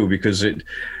record too, because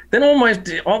then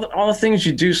all the things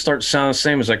you do start sounding the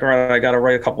same. It's like, all right, I got to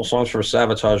write a couple songs for a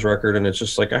Savatage record, and it's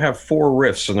just like I have 4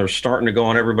 riffs, and they're starting to go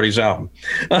on everybody's album.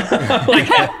 Like,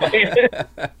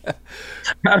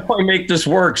 how do I make this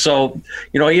work? So,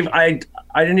 I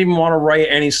didn't even want to write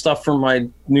any stuff for my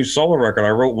new solo record. I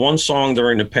wrote one song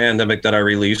during the pandemic that I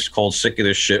released called "Sick of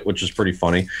This Shit," which is pretty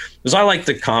funny, because I like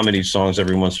the comedy songs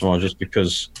every once in a while, just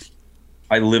because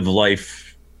I live life.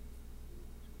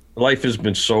 Life has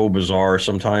been so bizarre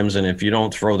sometimes, and if you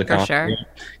don't throw the comedy,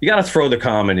 you got to throw the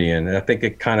comedy in. And I think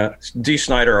it kind of, Dee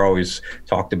Snider always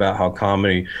talked about how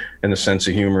comedy and the sense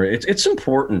of humor, it's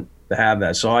important to have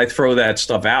that. So I throw that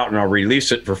stuff out and I'll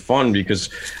release it for fun, because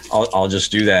I'll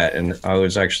just do that. And I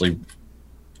was actually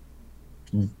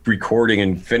recording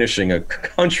and finishing a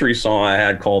country song I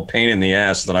had called "Pain in the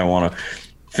Ass" that I want to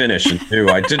finish and do.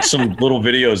 I did some little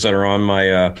videos that are on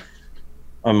my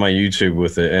YouTube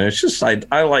with it, and it's just I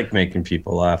like making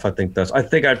people laugh. I think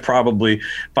I'd probably,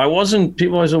 if I wasn't,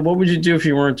 people always said, what would you do if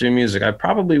you weren't doing music? I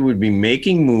probably would be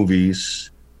making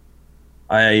movies.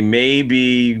 I may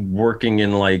be working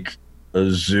in like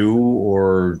a zoo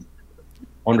or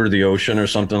under the ocean or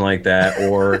something like that,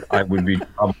 or I'd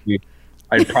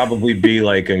probably be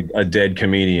like a dead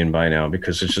comedian by now,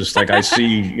 because it's just like I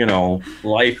see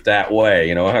life that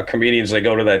way. How comedians, they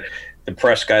go to that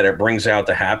depressed guy that brings out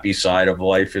the happy side of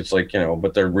life. It's like,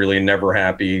 but they're really never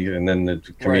happy, and then the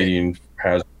comedian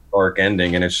has a dark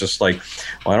ending, and it's just like,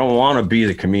 well, I don't want to be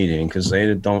the comedian, because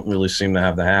they don't really seem to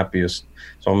have the happiest.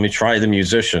 So let me try the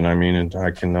musician. I mean, and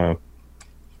I can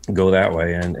go that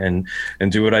way and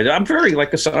do what I do. I'm very,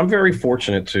 like I said, I'm very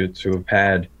fortunate to have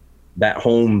had that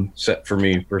home set for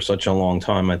me for such a long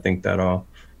time. I think that a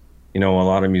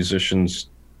lot of musicians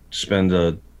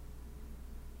spend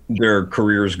their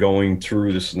careers going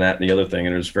through this and that and the other thing,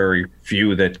 and there's very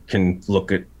few that can look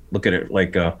at it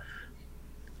like a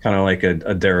kind of like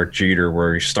a Derek Jeter,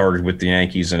 where he started with the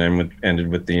Yankees and then ended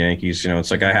with the Yankees.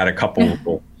 It's like I had a couple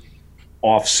little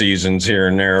off seasons here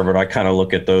and there, but I kind of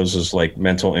look at those as like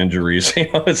mental injuries.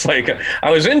 It's like I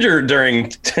was injured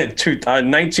during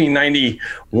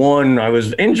 1991. I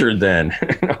was injured then.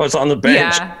 I was on the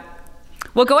bench. Yeah.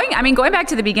 Well, going back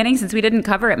to the beginning, since we didn't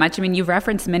cover it much, you've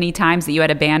referenced many times that you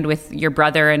had a band with your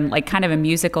brother and like kind of a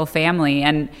musical family.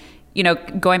 And,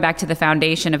 going back to the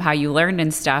foundation of how you learned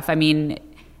and stuff,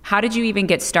 how did you even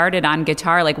get started on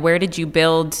guitar? Like, where did you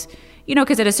build,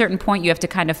 because at a certain point you have to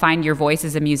kind of find your voice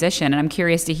as a musician. And I'm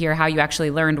curious to hear how you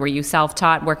actually learned. Were you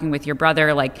self-taught working with your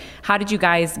brother? Like, how did you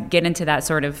guys get into that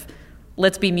sort of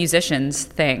let's be musicians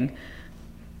thing?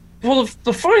 Well,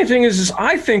 the funny thing is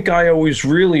I think I always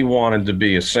really wanted to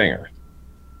be a singer.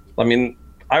 I mean,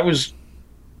 I was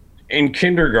in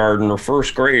kindergarten or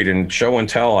first grade, and show and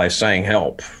tell I sang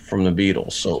Help from the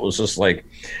Beatles. So it was just like,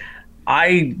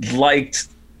 I liked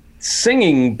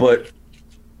singing, but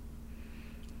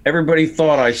everybody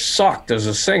thought I sucked as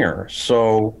a singer.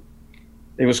 So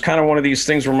it was kind of one of these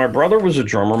things where my brother was a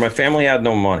drummer. My family had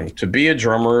no money. To be a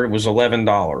drummer, it was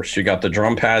 $11. You got the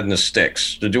drum pad and the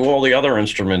sticks. To do all the other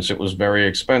instruments, it was very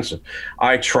expensive.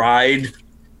 I tried,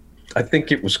 I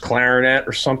think it was clarinet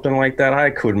or something like that.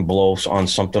 I couldn't blow on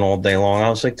something all day long. I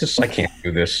was like, I can't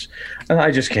do this. And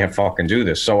I just can't fucking do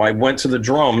this. So I went to the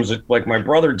drums like my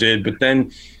brother did. But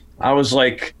then I was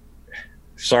like,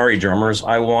 sorry, drummers,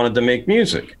 I wanted to make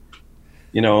music.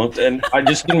 And I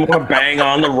just didn't want to bang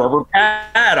on the rubber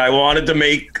pad. I wanted to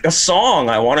make a song.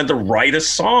 I wanted to write a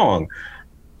song.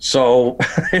 So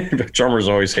drummers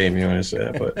always hate me when I say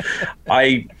that, but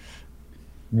I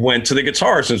went to the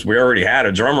guitar since we already had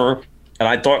a drummer, and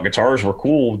I thought guitars were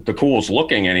cool, the coolest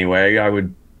looking anyway. I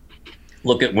would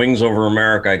look at Wings Over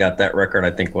America. I got that record,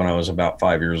 I think, when I was about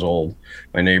 5 years old.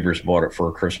 My neighbors bought it for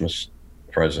a Christmas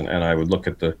present, and I would look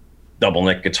at the double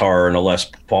neck guitar and a Les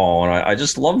Paul, and I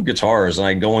just loved guitars. And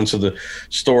I'd go into the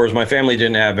stores. My family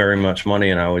didn't have very much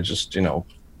money, and I would just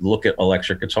look at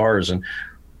electric guitars. And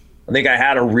I think I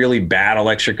had a really bad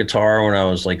electric guitar when I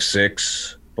was like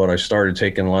 6, but I started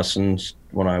taking lessons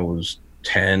when I was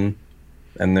 10,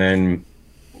 and then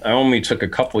I only took a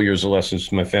couple years of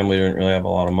lessons. My family didn't really have a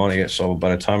lot of money, so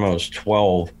by the time I was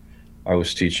 12, I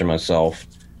was teaching myself,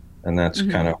 and that's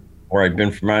kind of where I've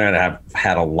been from. I have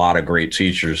had a lot of great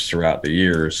teachers throughout the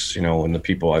years, and the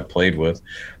people I played with,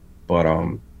 but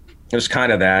it's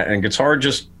kind of that. And guitar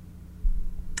just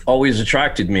always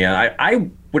attracted me. I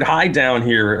would hide down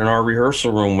here in our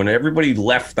rehearsal room when everybody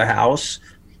left the house.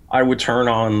 I would turn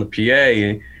on the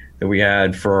PA that we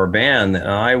had for our band, and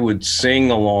I would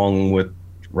sing along with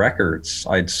records.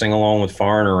 I'd sing along with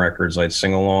Foreigner records. I'd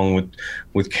sing along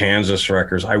with Kansas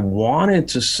records. I wanted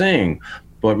to sing.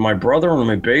 But my brother and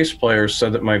my bass player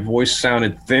said that my voice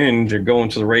sounded thin to go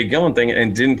into the Ray Gillen thing,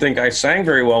 and didn't think I sang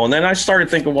very well. And then I started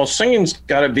thinking, well, singing's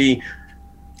got to be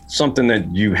something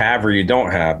that you have or you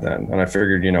don't have then. And I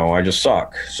figured, I just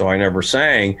suck. So I never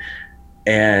sang.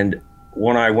 And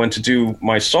when I went to do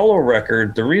my solo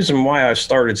record, the reason why I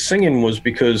started singing was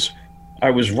because I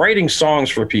was writing songs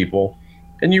for people.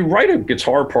 And you write a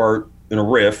guitar part and a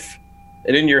riff,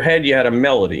 and in your head you had a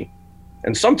melody.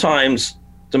 And sometimes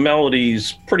the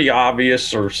melody's pretty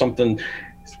obvious, or something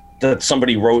that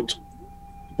somebody wrote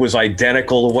was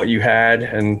identical to what you had.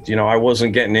 And, I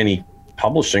wasn't getting any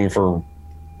publishing for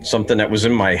something that was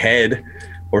in my head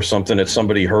or something that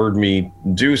somebody heard me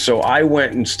do. So I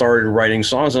went and started writing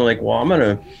songs, and I'm like, well, I'm going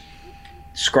to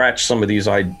scratch some of these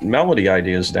melody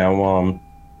ideas down while I'm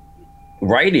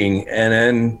writing. And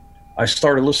then I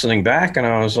started listening back, and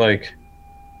I was like,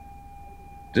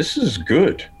 this is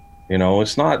good.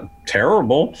 It's not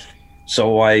terrible.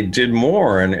 So I did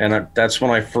more. And that's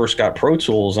when I first got Pro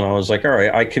Tools. And I was like, all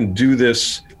right, I can do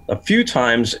this a few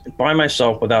times by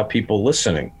myself without people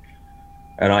listening.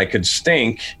 And I could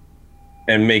stink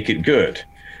and make it good.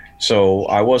 So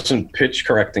I wasn't pitch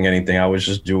correcting anything. I was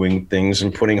just doing things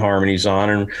and putting harmonies on.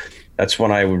 And that's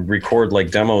when I would record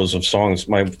like demos of songs,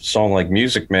 my song like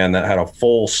Music Man, that had a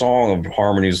full song of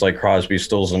harmonies like Crosby,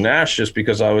 Stills, and Nash, just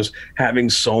because I was having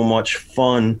so much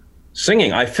fun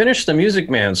singing. I finished the Music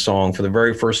Man song for the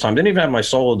very first time. Didn't even have my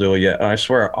solo do it yet. And I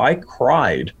swear I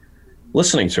cried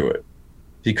listening to it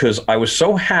because I was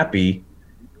so happy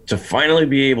to finally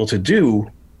be able to do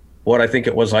what I think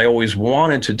it was I always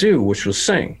wanted to do, which was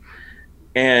sing.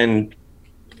 And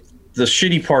the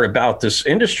shitty part about this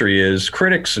industry is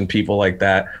critics and people like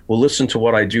that will listen to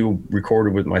what I do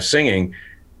recorded with my singing,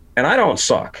 and I don't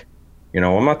suck.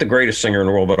 I'm not the greatest singer in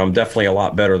the world, but I'm definitely a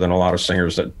lot better than a lot of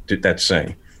singers that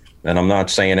sing. And I'm not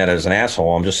saying that as an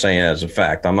asshole. I'm just saying it as a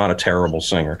fact. I'm not a terrible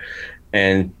singer.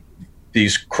 And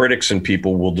these critics and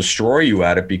people will destroy you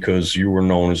at it because you were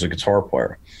known as a guitar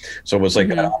player. So it was like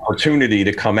an opportunity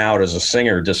to come out as a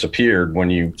singer disappeared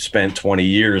when you spent 20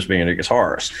 years being a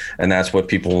guitarist. And that's what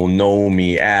people know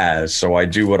me as. So I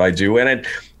do what I do. And it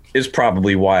is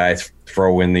probably why I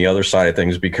throw in the other side of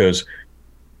things, because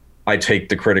I take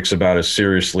the critics about as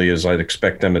seriously as I'd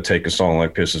expect them to take a song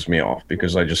like Pisses Me Off,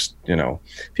 because I just,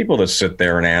 people that sit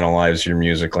there and analyze your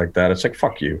music like that, it's like,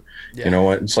 fuck you. Yeah. You know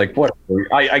what? It's like, what?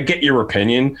 I get your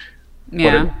opinion,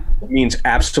 but it means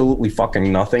absolutely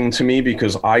fucking nothing to me,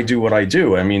 because I do what I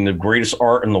do. I mean, the greatest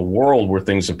art in the world were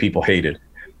things that people hated.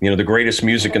 The greatest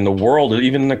music in the world,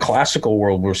 even in the classical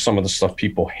world, were some of the stuff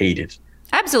people hated.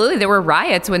 Absolutely. There were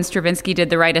riots when Stravinsky did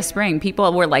The Rite of Spring.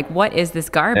 People were like, what is this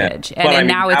garbage? Yeah. And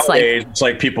now it's like... It's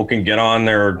like people can get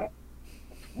on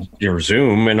your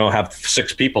Zoom and they'll have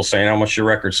 6 people saying how much your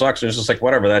record sucks. And it's just like,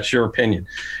 whatever, that's your opinion.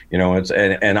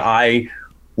 And I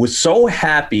was so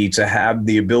happy to have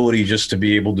the ability just to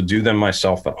be able to do them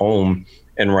myself at home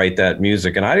and write that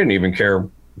music. And I didn't even care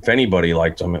if anybody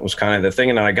liked them. It was kind of the thing.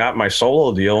 And I got my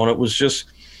solo deal, and it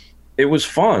was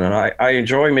fun. And I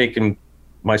enjoy making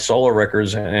my solo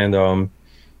records. And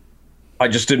I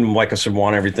just didn't, like I said,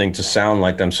 want everything to sound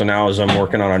like them. So now as I'm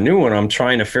working on a new one, I'm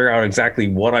trying to figure out exactly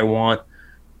what I want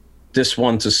this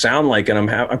one to sound like. And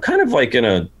I'm kind of like in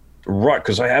a rut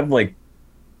because I have like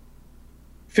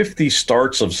 50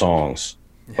 starts of songs,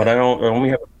 but I only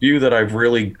have a few that I've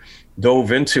really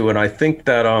dove into. And I think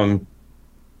that I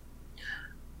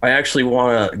actually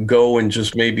want to go and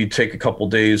just maybe take a couple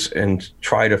days and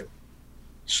try to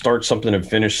start something and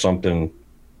finish something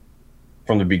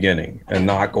from the beginning and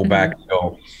not go back and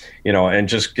go, and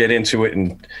just get into it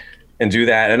and do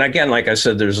that. And again, like I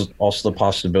said, there's also the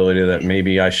possibility that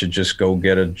maybe I should just go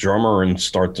get a drummer and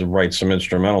start to write some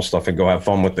instrumental stuff and go have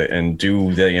fun with it and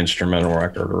do the instrumental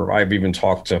record. Or I've even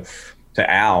talked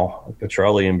to Al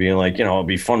Petrelli and being like, it'd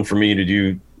be fun for me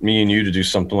and you to do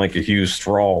something like a Hughes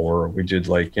Thrall, where we did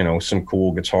like, some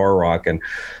cool guitar rock. And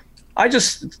I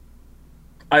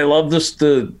love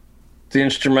the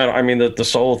instrumental, the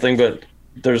solo thing, but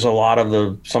there's a lot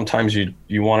of sometimes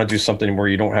you want to do something where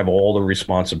you don't have all the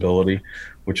responsibility,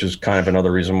 which is kind of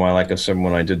another reason why, like I said,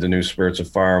 when I did the new Spirits of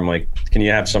Fire, I'm like, can you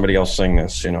have somebody else sing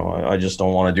this? I just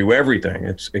don't want to do everything.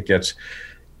 It gets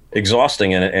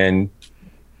exhausting, and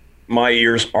my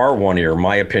ears are one ear.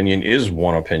 My opinion is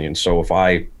one opinion. So if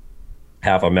I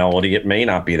have a melody, it may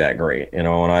not be that great, and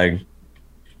I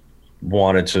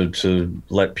wanted to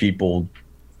let people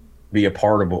be a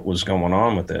part of what was going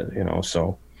on with it,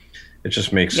 so it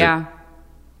just makes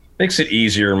it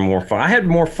easier and more fun. I had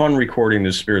more fun recording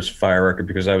the Spirits of Fire record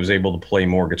because I was able to play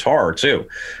more guitar too.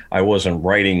 I wasn't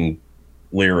writing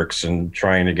lyrics and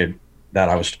trying to get that.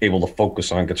 I was able to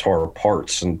focus on guitar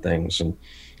parts and things, and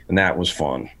that was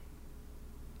fun.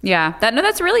 Yeah,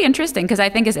 that's really interesting, because I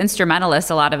think as instrumentalists,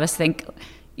 a lot of us think,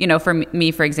 for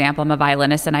me, for example, I'm a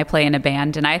violinist and I play in a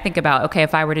band, and I think about, okay,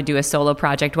 if I were to do a solo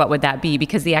project, what would that be?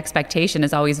 Because the expectation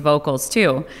is always vocals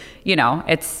too.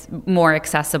 It's more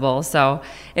accessible. So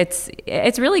it's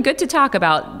really good to talk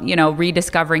about,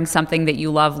 rediscovering something that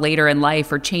you love later in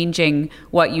life, or changing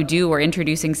what you do, or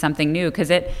introducing something new,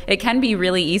 because it can be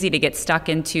really easy to get stuck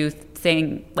into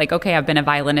saying like, okay, I've been a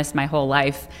violinist my whole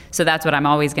life, so that's what I'm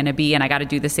always going to be, and I got to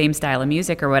do the same style of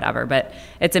music or whatever. But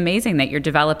it's amazing that you're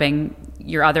developing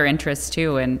your other interests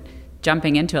too and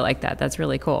jumping into it like that. That's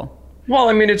really cool. Well,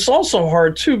 it's also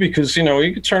hard too, because,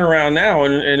 you could turn around now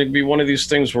and it'd be one of these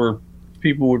things where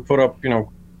people would put up,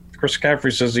 Chris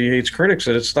Caffrey says he hates critics,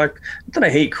 and it's like, not that I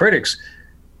hate critics.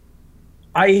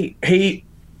 I hate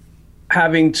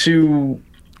having to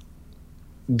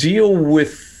deal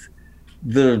with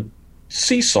the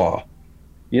seesaw,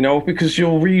 because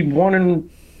you'll read one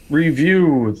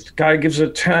review, the guy gives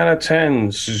it 10 out of 10.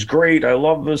 This is great. I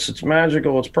love this. It's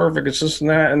magical. It's perfect. It's this and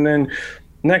that. And then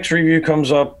next review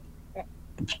comes up,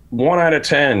 1 out of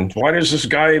 10. Why does this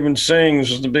guy even sing?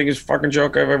 This is the biggest fucking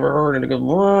joke I've ever heard. And it goes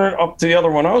right up to the other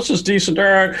one. Oh, this is decent. All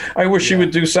right. I wish he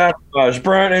would do Sabotage.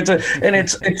 Brian.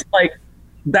 It's like,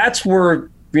 that's where,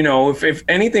 if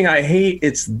anything I hate,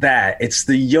 it's that. It's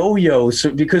the yo-yo.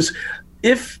 So because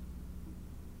if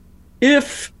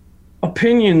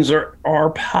opinions are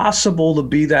possible to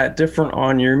be that different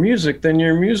on your music, then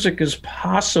your music is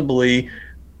possibly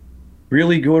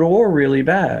really good or really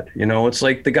bad. It's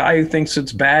like the guy who thinks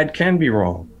it's bad can be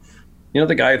wrong.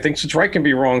 The guy who thinks it's right can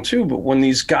be wrong too. But when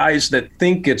these guys that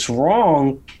think it's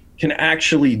wrong can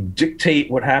actually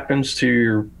dictate what happens to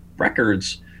your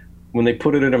records, when they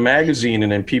put it in a magazine,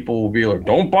 and then people will be like,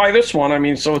 don't buy this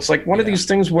one. So it's like one of these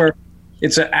things where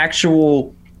it's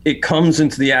it comes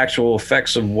into the actual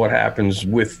effects of what happens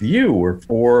with you,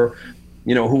 or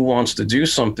who wants to do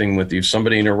something with you.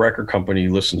 Somebody in a record company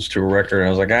listens to a record and I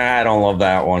was like, I don't love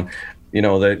that one.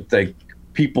 That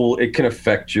people, it can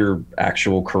affect your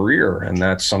actual career, and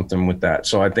that's something with that.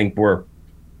 So I think where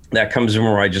that comes in,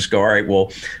 where I just go, all right,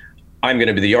 well, I'm going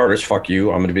to be the artist. Fuck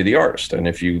you. I'm going to be the artist. And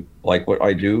if you like what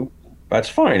I do, that's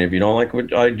fine. If you don't like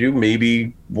what I do,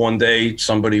 maybe one day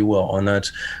somebody will. And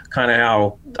that's kind of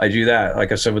how I do that.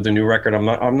 Like I said, with the new record,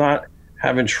 I'm not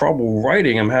having trouble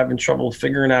writing. I'm having trouble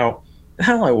figuring out the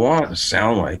hell I want it to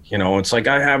sound like. It's like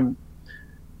I have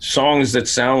songs that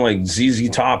sound like ZZ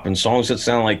Top, and songs that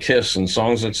sound like Kiss, and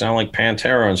songs that sound like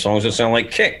Pantera, and songs that sound like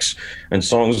Kicks, and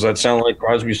songs that sound like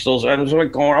Crosby, Stills. I was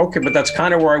like going, okay, but that's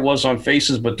kind of where I was on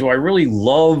Faces. But do I really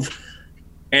love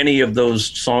any of those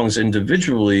songs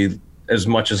individually as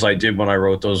much as I did when I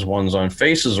wrote those ones on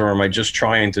Faces, or am I just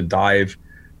trying to dive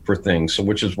for things? So,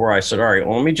 which is where I said, all right,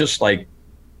 well, let me just like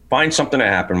find something that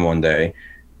happened one day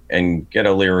and get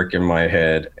a lyric in my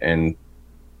head, and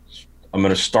I'm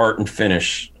going to start and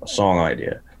finish a song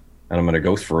idea, and I'm going to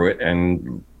go through it,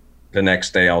 and the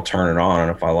next day I'll turn it on,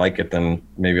 and if I like it, then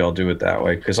maybe I'll do it that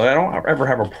way. Because I don't ever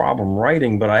have a problem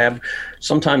writing, but I have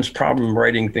sometimes problem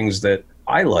writing things that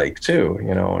I like too,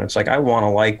 you know, and it's like I want to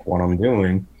like what I'm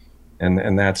doing,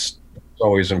 and that's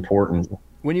always important.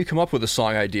 When you come up with a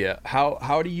song idea,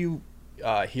 how do you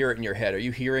hear it in your head? Are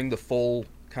you hearing the full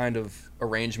kind of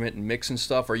arrangement and mix and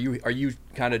stuff? Are you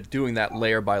kind of doing that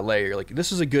layer by layer? You're like,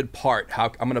 this is a good part. How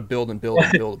I'm going to build and build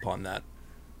and build upon that.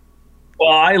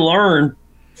 Well, I learned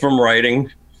from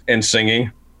writing and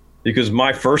singing, because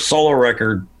my first solo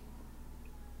record,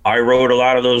 I wrote a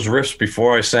lot of those riffs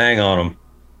before I sang on them.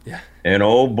 Yeah. And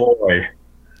oh boy,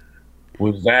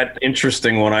 was that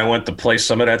interesting when I went to play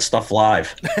some of that stuff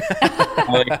live.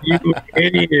 Like, you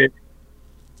idiot.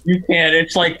 You can't,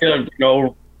 it's like,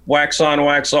 wax on,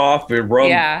 wax off. It rubbed.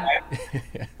 Yeah.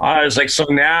 I was like, so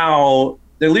now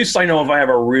at least I know if I have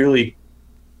a really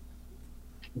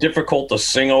difficult to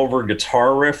sing over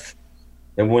guitar riff,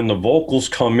 and when the vocals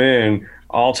come in,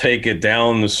 I'll take it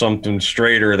down to something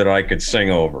straighter that I could sing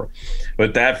over.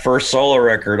 But that first solo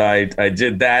record, I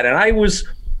did that, and I was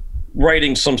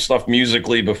writing some stuff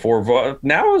musically before.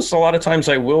 Now is a lot of times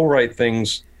I will write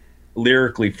things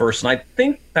lyrically first, and I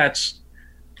think that's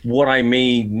what I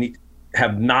may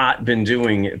have not been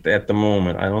doing at the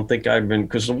moment. I don't think I've been,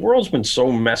 because the world's been so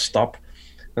messed up.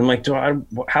 And like,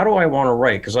 how do I want to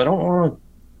write? Because I don't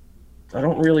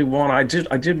really want. I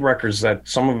did records that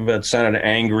some of it sounded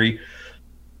angry,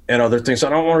 and other things. I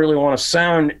don't really want to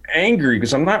sound angry,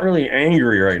 because I'm not really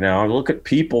angry right now. I look at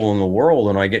people in the world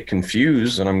and I get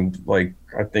confused, and I'm like,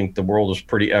 I think the world is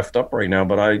pretty effed up right now.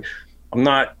 But I'm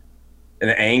not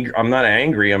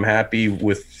angry. I'm happy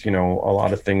with a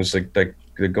lot of things that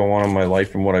go on in my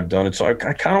life and what I've done. And so I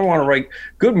kind of want to write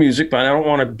good music, but I don't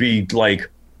want to be like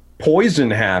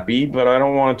Poison happy, but I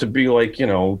don't want it to be like,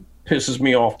 pisses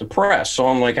me off the press. So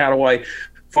I'm like, how do I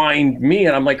find me?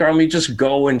 And I'm like, all right, let me just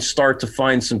go and start to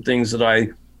find some things that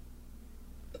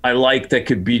I like that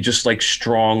could be just like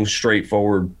strong,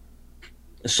 straightforward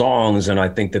songs. And I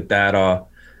think that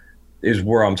is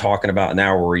where I'm talking about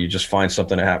now, where you just find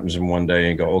something that happens in one day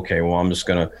and go, okay, well, I'm just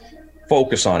going to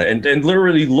focus on it, and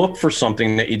literally look for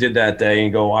something that you did that day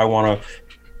and go, I want to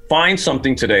find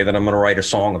something today that I'm going to write a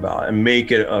song about, and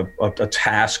make it a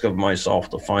task of myself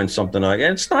to find something. And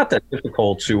it's not that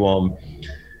difficult to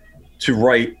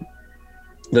write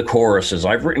the choruses.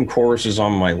 I've written choruses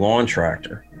on my lawn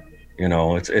tractor.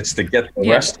 It's to get the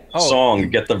rest of the song,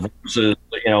 get the verses,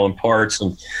 in parts,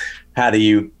 and how do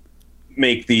you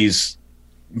make these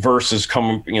verses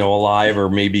come alive, or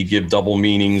maybe give double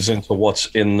meanings into what's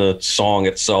in the song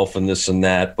itself, and this and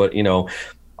that. But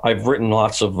I've written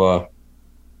lots of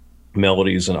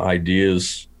melodies and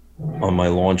ideas on my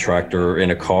lawn tractor,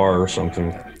 in a car or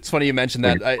something. It's funny you mentioned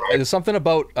that. There's something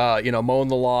about mowing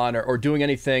the lawn or doing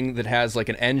anything that has like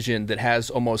an engine that has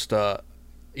almost a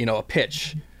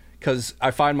pitch, because I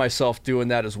find myself doing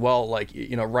that as well, like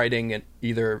writing and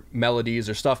either melodies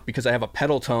or stuff, because I have a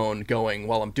pedal tone going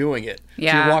while I'm doing it.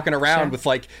 Yeah, so you're walking around with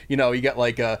like you got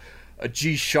like a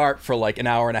G sharp for like an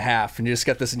hour and a half, and you just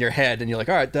got this in your head, and you're like,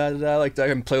 all right, like I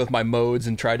can play with my modes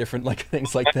and try different like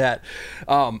things like that.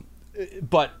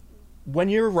 But when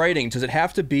you're writing, does it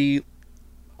have to be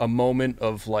a moment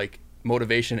of like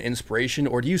motivation, inspiration,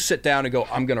 or do you sit down and go,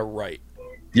 I'm gonna write?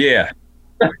 Yeah.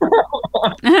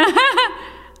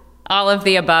 All of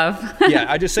the above. Yeah,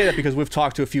 I just say that because we've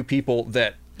talked to a few people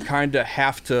that kind of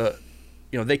have to,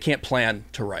 they can't plan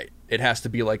to write. It has to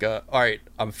be like all right,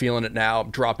 I'm feeling it now,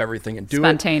 drop everything and do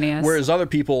Spontaneous. it. Whereas other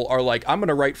people are like, I'm going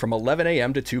to write from 11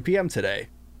 a.m. to 2 p.m. today.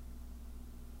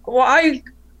 Well,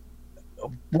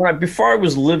 before I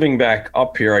was living back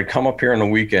up here, I'd come up here on the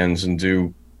weekends and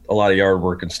do a lot of yard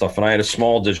work and stuff. And I had a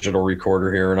small digital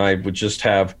recorder here, and I would just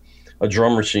have a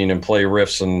drum machine and play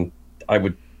riffs, and I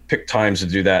would pick times to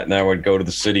do that, and I would go to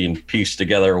the city and piece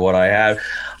together what I had.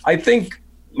 I think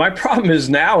my problem is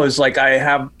now is like I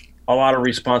have a lot of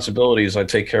responsibilities. I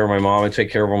take care of my mom. I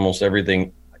take care of almost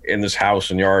everything in this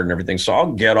house and yard and everything. So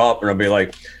I'll get up and I'll be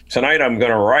like, tonight I'm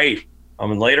going to write.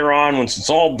 Later on, once it's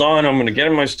all done, I'm going to get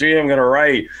in my studio. I'm going to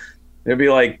write. It'll be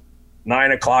like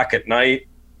 9 o'clock at night,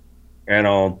 and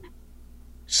I'll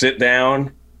sit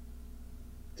down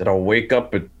that I'll wake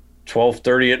up at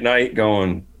 12:30 at night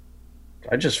going,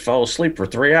 I just fell asleep for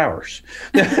 3 hours.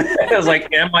 I was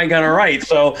like, am I going to write?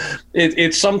 So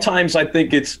it's sometimes I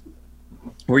think it's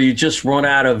where you just run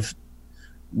out of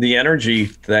the energy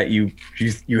that you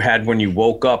had when you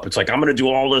woke up. It's like, I'm going to do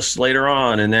all this later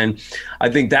on. And then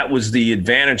I think that was the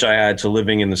advantage I had to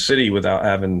living in the city without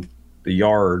having the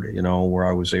yard, where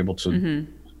I was able to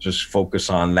just focus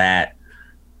on that,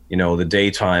 the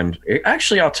daytime.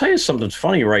 Actually, I'll tell you something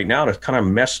funny right now that kind of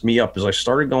messed me up is I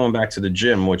started going back to the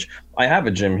gym, which I have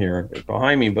a gym here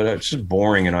behind me, but it's just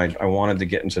boring. And I wanted to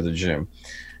get into the gym.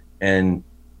 And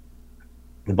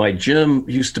my gym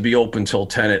used to be open till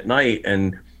 10 at night.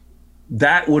 And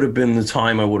that would have been the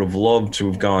time I would have loved to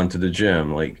have gone to the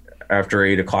gym. Like after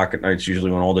 8 o'clock at night, it's usually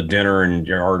when all the dinner and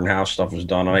yard and house stuff was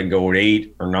done. I'd go at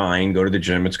 8 or 9, go to the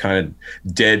gym. It's kind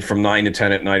of dead from 9 to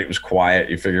 10 at night. It was quiet.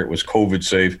 You figure it was COVID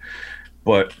safe,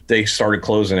 but they started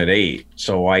closing at 8.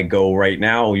 So I go right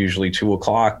now, usually 2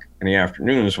 o'clock in the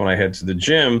afternoons when I head to the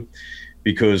gym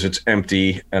because it's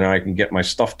empty and I can get my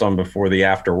stuff done before the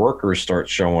after workers start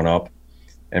showing up.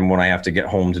 And when I have to get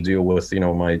home to deal with,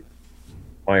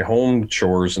 my home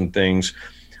chores and things.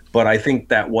 But I think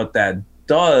that what that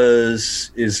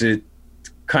does is it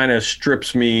kind of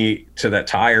strips me to that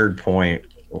tired point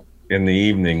in the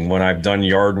evening when I've done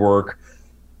yard work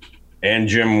and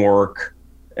gym work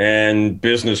and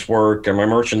business work and my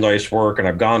merchandise work, and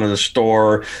I've gone to the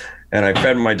store and I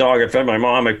fed my dog, I fed my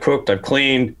mom, I cooked, I've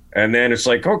cleaned, and then it's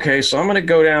like, okay, so I'm going to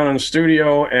go down in the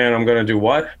studio and I'm going to do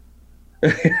what?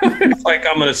 It's like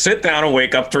I'm going to sit down and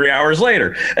wake up 3 hours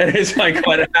later. And it's like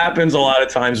what happens a lot of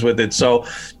times with it. So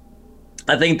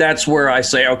I think that's where I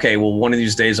say, okay, well, one of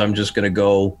these days I'm just going to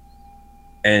go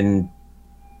and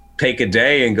take a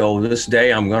day and go, this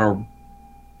day I'm going to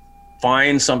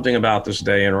find something about this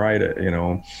day and write it,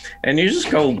 and you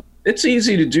just go, it's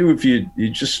easy to do if you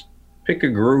just pick a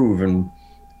groove, and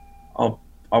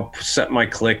I'll set my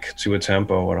click to a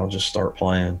tempo and I'll just start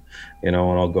playing, and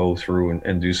I'll go through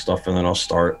and do stuff, and then I'll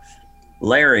start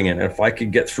layering it. And if I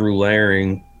could get through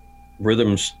layering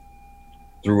rhythms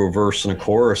through a verse and a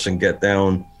chorus and get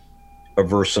down a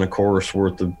verse and a chorus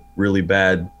worth of really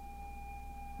bad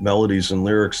melodies and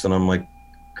lyrics, then I'm like,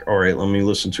 all right, let me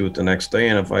listen to it the next day.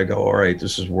 And if I go, all right,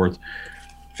 this is worth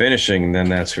finishing, then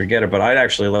that's forget it. But I'd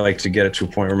actually like to get it to a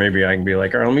point where maybe I can be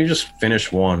like, all right, let me just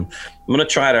finish one. I'm going to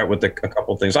try that with a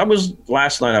couple of things.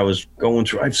 Last night I was going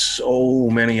through, I have so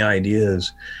many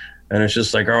ideas, and it's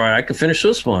just like, all right, I can finish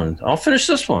this one. I'll finish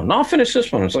this one. I'll finish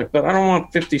this one. It's like, but I don't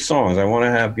want 50 songs. I want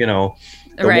to have,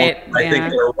 the right, one I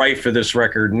think are right for this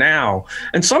record now.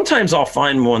 And sometimes I'll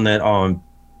find one that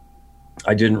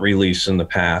I didn't release in the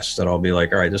past that I'll be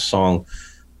like, all right, this song,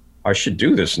 I should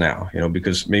do this now,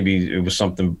 because maybe it was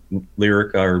something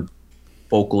lyric or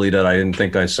vocally that I didn't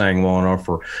think I sang well enough,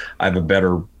 or I have a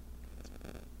better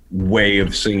way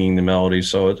of singing the melody.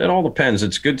 So it all depends.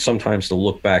 It's good sometimes to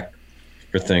look back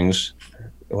for things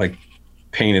like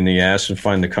pain in the ass and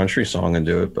find the country song and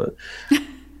do it. But,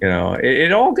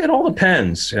 it all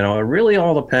depends, it really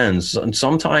all depends. And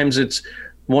sometimes it's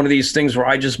one of these things where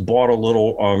I just bought a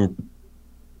little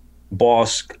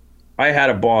Boss. I had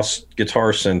a Boss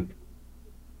guitar synth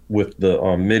with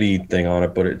the MIDI thing on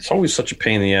it, but it's always such a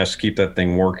pain in the ass to keep that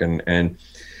thing working. And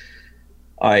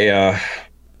I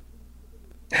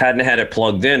hadn't had it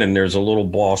plugged in, and there's a little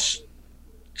Boss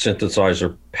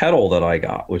synthesizer pedal that I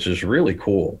got, which is really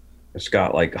cool. It's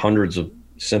got like hundreds of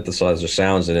synthesizer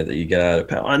sounds in it that you get out of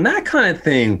pedal. And that kind of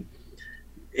thing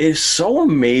is so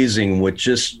amazing what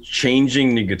just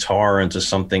changing the guitar into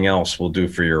something else will do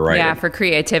for your writing. Yeah, for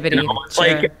creativity. It's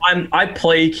like I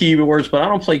play keyboards, but I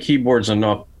don't play keyboards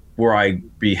enough where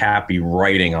I'd be happy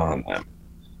writing on them.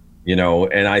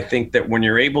 And I think that when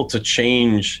you're able to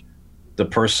change the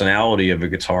personality of a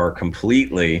guitar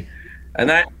completely, and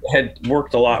that had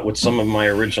worked a lot with some of my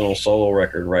original solo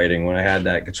record writing. When I had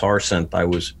that guitar synth, I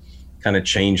was kind of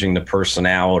changing the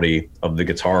personality of the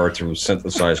guitar through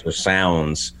synthesizer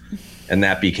sounds, and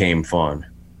that became fun.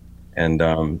 And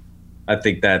I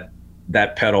think that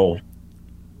pedal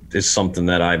is something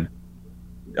that I'm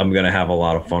going to have a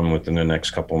lot of fun with in the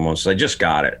next couple of months. I just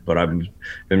got it, but I've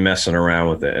been messing around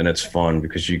with it, and it's fun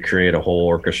because you create a whole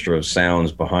orchestra of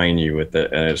sounds behind you with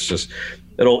it, and it's just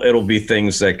it'll be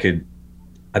things that could,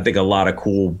 I think, a lot of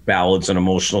cool ballads and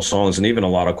emotional songs, and even a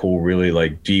lot of cool, really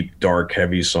like deep, dark,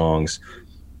 heavy songs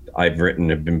I've written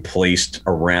have been placed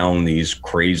around these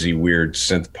crazy, weird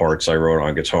synth parts I wrote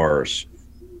on guitars.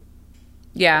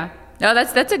 Yeah. No,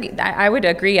 I would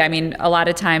agree. I mean, a lot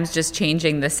of times just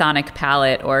changing the sonic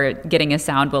palette or getting a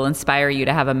sound will inspire you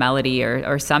to have a melody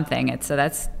or something. So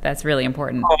that's really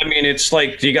important. I mean, it's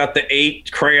like, you got the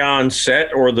 8 crayon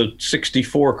set or the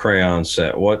 64 crayon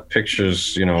set. What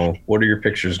pictures, what are your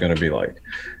pictures going to be like?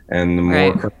 And the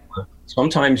more,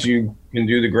 sometimes you can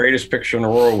do the greatest picture in the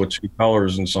world with 2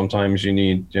 colors, and sometimes you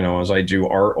need, as I do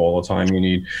art all the time, you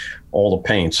need all the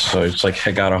paints. So it's like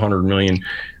I got 100 million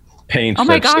paints. Oh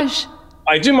my gosh.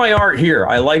 I do my art here.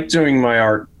 I like doing my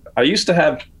art. I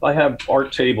have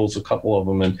art tables, a couple of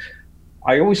them, and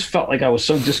I always felt like I was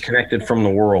so disconnected from the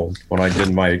world when I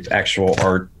did my actual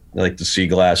art, like the sea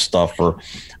glass stuff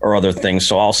or other things.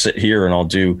 So I'll sit here and I'll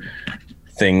do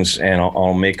things, and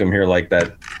I'll make them here like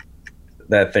that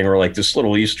thing, or like this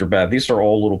little Easter bat. These are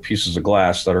all little pieces of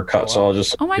glass that are cut. So I'll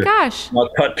just I'll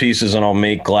cut pieces and I'll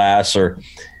make glass, or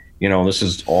this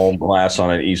is all glass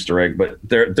on an Easter egg. But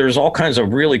there's all kinds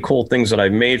of really cool things that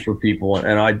I've made for people,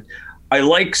 and I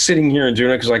like sitting here and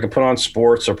doing it because I can put on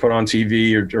sports or put on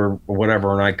TV or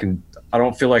whatever, and I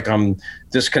don't feel like I'm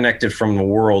disconnected from the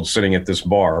world sitting at this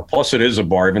bar. Plus, it is a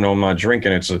bar, even though I'm not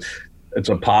drinking. It's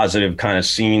a positive kind of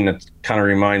scene that kind of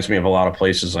reminds me of a lot of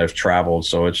places I've traveled.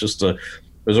 So it's just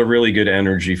there's a really good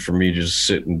energy for me to just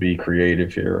sit and be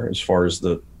creative here as far as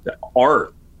the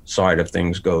art side of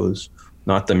things goes,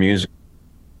 not the music.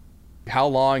 How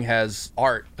long has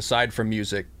art, aside from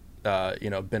music,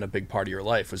 been a big part of your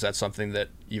life? Was that something that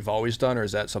you've always done, or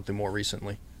is that something more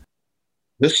recently?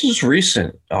 This is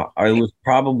recent. I was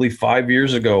probably 5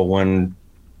 years ago when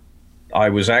I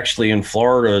was actually in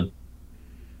Florida.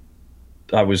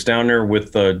 I was down there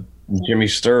with Jimmy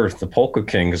Sturr, the Polka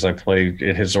King, because I played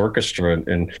in his orchestra,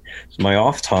 and it's my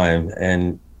off time.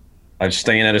 And I was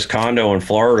staying at his condo in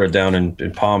Florida down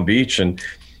in Palm Beach, and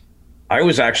I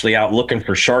was actually out looking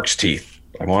for shark's teeth.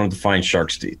 I wanted to find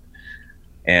shark's teeth.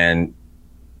 And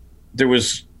there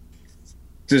was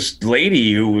this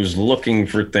lady who was looking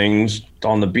for things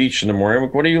on the beach in the morning. I'm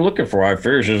like, what are you looking for? I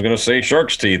figured she was going to say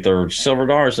shark's teeth or silver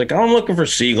dollars. Like, I'm looking for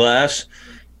sea glass.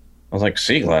 I was like,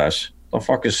 sea glass? The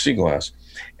fuck is sea glass?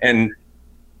 And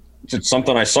it's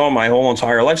something I saw my whole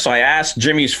entire life. So I asked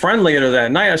Jimmy's friend later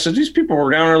that night, I said, these people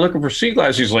were down there looking for sea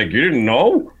glass. He's like, you didn't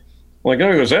know? I'm like,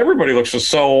 no, he goes, everybody looks for.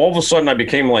 So all of a sudden I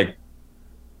became like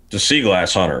the sea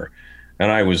glass hunter.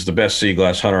 And I was the best sea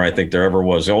glass hunter I think there ever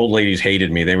was. The old ladies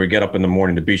hated me. They would get up in the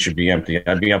morning, the beach would be empty.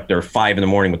 I'd be up there 5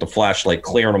 a.m. with the flashlight,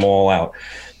 clearing them all out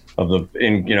of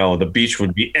the beach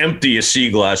would be empty of sea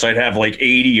glass. I'd have like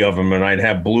 80 of them, and I'd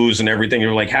have blues and everything.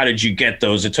 They're like, how did you get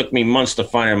those? It took me months to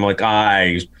find them. I'm like,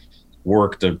 I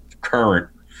worked the current.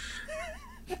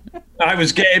 I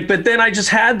was gay, but then I just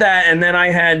had that. And then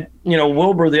I had,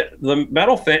 Wilbur, the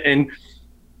metal fit, and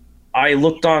I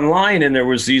looked online, and there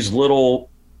was these little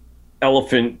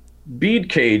elephant bead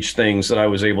cage things that I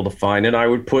was able to find, and I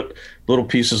would put little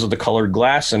pieces of the colored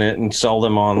glass in it and sell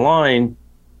them online.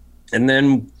 And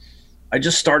then I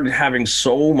just started having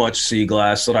so much sea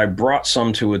glass that I brought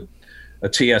some to a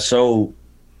TSO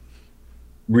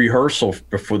rehearsal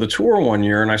before the tour one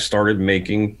year, and I started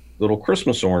making little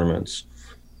Christmas ornaments,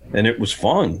 and it was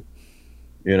fun,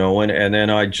 and then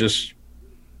I just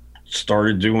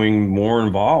started doing more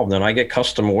involved, and I get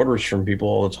custom orders from people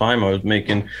all the time. I was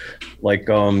making like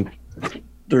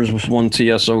there's one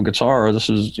TSO guitar. This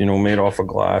is made off of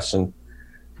glass, and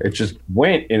it just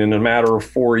went. And in a matter of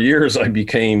 4 years, I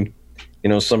became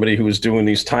somebody who was doing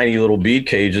these tiny little bead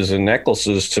cages and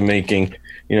necklaces to making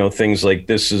things like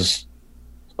this is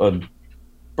a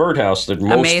birdhouse that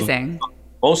most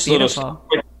of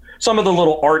some of the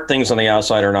little art things on the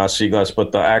outside are not sea glass,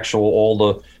 but the actual all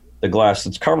the glass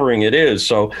that's covering it is.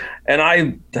 So, and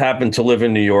I happen to live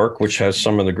in New York, which has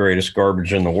some of the greatest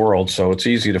garbage in the world. So it's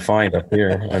easy to find up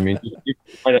here. I mean,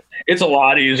 it's a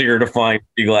lot easier to find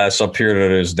sea glass up here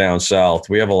than it is down south.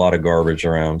 We have a lot of garbage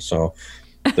around. So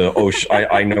the ocean,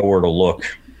 I know where to look.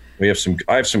 I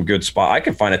have some good spots. I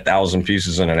can find 1,000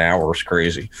 pieces in an hour. It's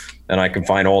crazy. And I can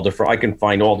find all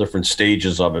different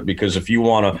stages of it, because if you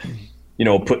want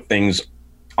to, put things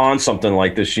on something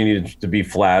like this, you need it to be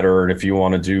flatter. And if you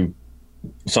want to do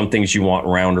some things, you want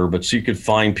rounder, but so you could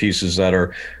find pieces that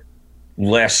are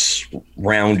less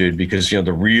rounded, because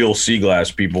the real sea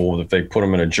glass people, if they put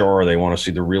them in a jar, they want to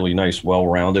see the really nice,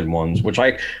 well-rounded ones, which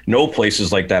I know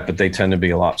places like that, but they tend to be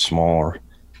a lot smaller.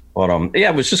 But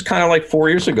it was just kind of like 4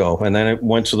 years ago, and then it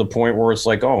went to the point where it's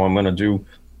like, oh, I'm going to do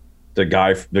the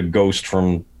ghost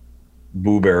from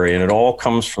Blueberry, and it all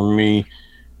comes from me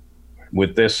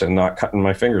with this and not cutting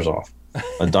my fingers off.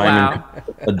 A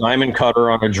diamond cutter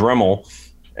on a Dremel,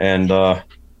 and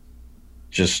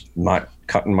just not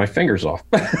cutting my fingers off.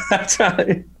 That's how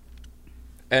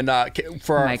And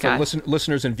for Oh my God.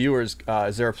 listeners and viewers,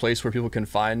 is there a place where people can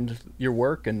find your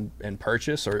work and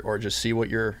purchase or just see what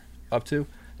you're up to?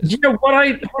 What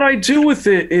I do with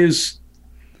it is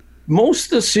most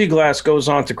of the sea glass goes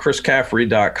on to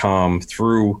chriscaffrey.com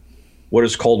through what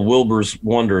is called Wilbur's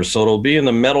Wonders. So it'll be in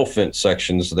the metal fin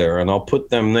sections there, and I'll put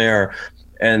them there,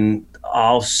 and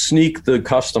I'll sneak the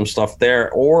custom stuff there.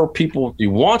 Or people, if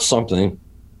you want something,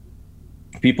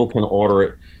 people can order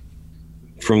it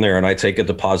from there, and I take a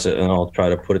deposit and I'll try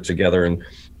to put it together. And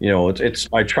it's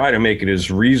I try to make it as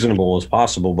reasonable as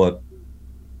possible, but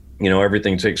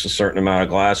everything takes a certain amount of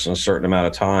glass and a certain amount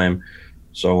of time.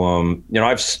 So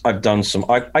I've done some,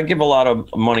 I give a lot of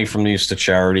money from these to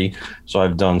charity, so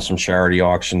I've done some charity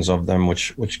auctions of them,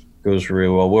 which goes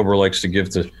really well. Wilbur likes to give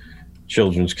to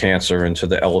Children's Cancer and to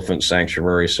the Elephant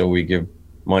Sanctuary, so we give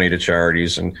money to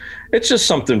charities, and it's just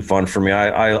something fun for me.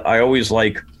 I always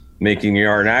like making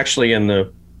art. And actually, in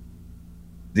the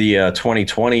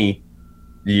 2020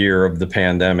 year of the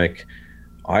pandemic,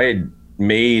 I had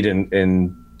made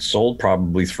and sold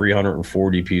probably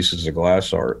 340 pieces of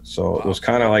glass art. So it was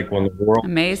kind of like when the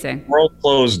world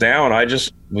closed down, I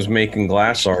just was making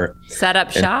glass art. Set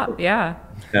up shop, yeah.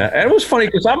 And it was funny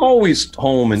because I'm always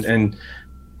home, and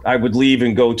I would leave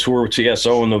and go tour with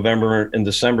TSO in November and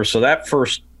December. So that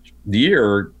first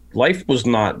year, life was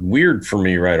not weird for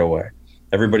me right away.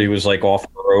 Everybody was like off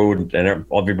the road, and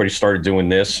everybody started doing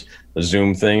the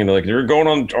Zoom thing. And they're like, "You're going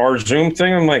on our Zoom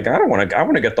thing?" I'm like, I want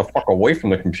to get the fuck away from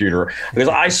the computer, because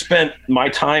I spent my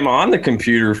time on the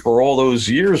computer for all those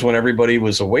years when everybody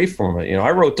was away from it. I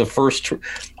wrote the first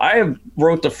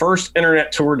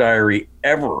internet tour diary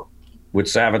ever with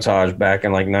Savatage back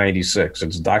in like 96.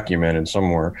 It's documented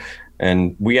somewhere.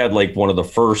 And we had like one of the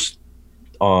first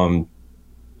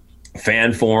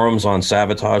fan forums on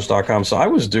Savatage.com. So I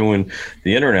was doing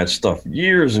the internet stuff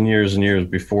years and years and years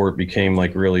before it became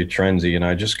like really trendy. And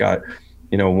I just got,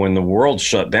 when the world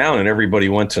shut down and everybody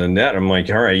went to the net, I'm like,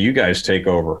 all right, you guys take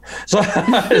over. So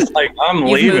it's like, I'm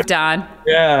leaving. You've moved on.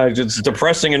 Yeah, it's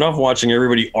depressing enough watching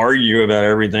everybody argue about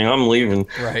everything. I'm leaving.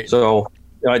 Right. So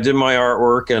I did my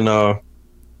artwork, and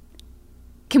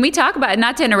can we talk about,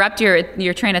 not to interrupt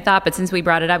your train of thought, but since we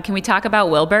brought it up, can we talk about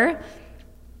Wilbur?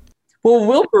 Well,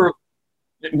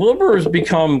 Wilbur has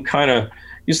become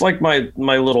he's like my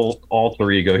little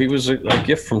alter ego. He was a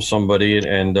gift from somebody,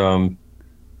 and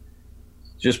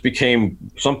just became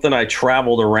something I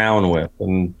traveled around with.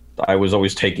 And I was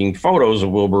always taking photos of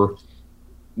Wilbur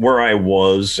where I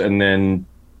was. And then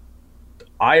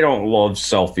I don't love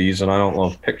selfies and I don't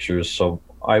love pictures. So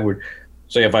I would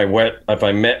say if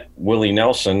I met Willie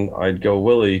Nelson, I'd go,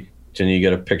 "Willie, can you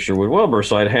get a picture with Wilbur?"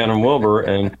 So I'd hand him Wilbur,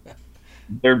 and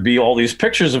there'd be all these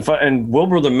pictures and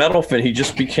Wilbur the Metal Fin.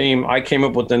 I came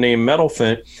up with the name Metal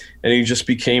Fin, and he just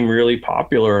became really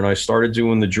popular. And I started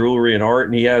doing the jewelry and art,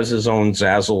 and he has his own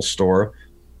Zazzle store.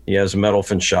 He has a Metal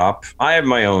Fin shop. I have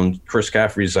my own Chris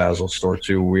Caffrey Zazzle store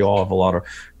too. We all have a lot of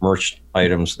merch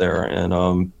items there,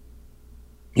 and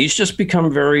he's just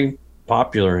become very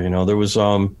popular. There was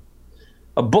a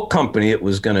book company that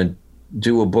was going to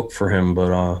do a book for him,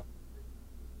 but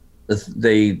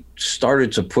they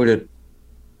started to put it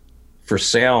for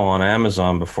sale on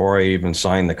Amazon before I even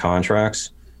signed the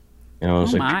contracts.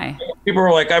 People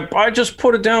were like, I just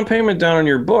put a down payment down on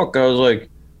your book. I was like,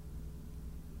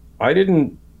 I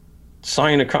didn't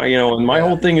sign and my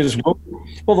whole thing is, the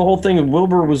whole thing of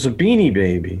Wilbur was a Beanie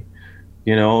Baby,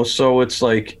 so it's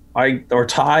like I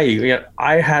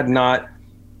had not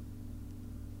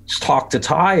talked to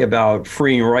Ty about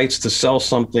freeing rights to sell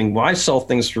something. When I sell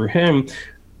things through him,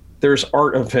 there's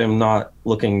art of him not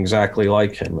looking exactly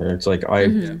like him. And it's like,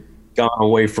 I've gone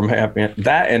away from having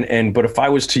that. But if I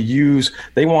was to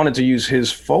they wanted to use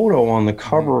his photo on the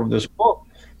cover of this book.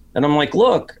 And I'm like,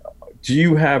 look, do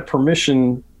you have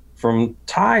permission from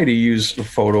Ty to use the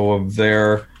photo of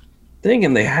their thing?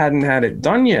 And they hadn't had it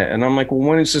done yet. And I'm like, well,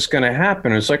 when is this going to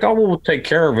happen? And it's like, oh, well, we'll take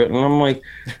care of it. And I'm like,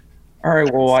 all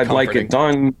right, well, I'd like it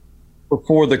done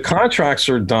before the contracts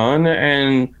are done.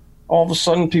 And all of a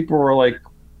sudden people were like,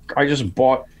 I just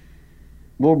bought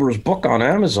Wilbur's book on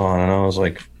Amazon. And I was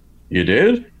like, you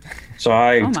did? So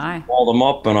I called him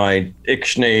up and I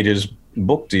ixnayed his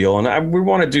book deal. And we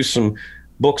want to do some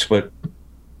books, but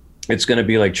it's going to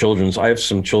be like children's. I have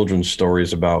some children's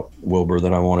stories about Wilbur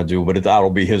that I want to do, but that'll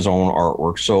be his own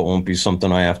artwork. So it won't be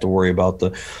something I have to worry about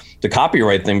the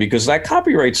copyright thing, because that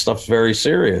copyright stuff's very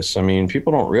serious. I mean,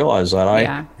 people don't realize that.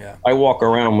 I walk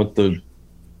around with the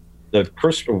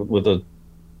with a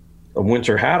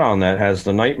winter hat on that has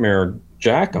the Nightmare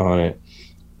Jack on it,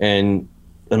 and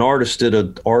an artist did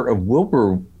an art of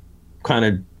Wilbur kind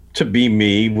of to be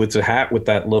me with the hat with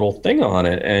that little thing on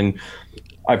it, and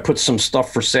I put some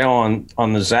stuff for sale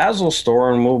on the Zazzle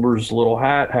store, and Wilbur's little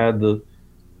hat had the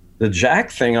jack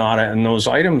thing on it, and those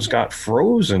items got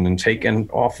frozen and taken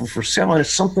off of for sale. And it's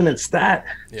something that's that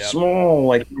small,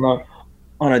 like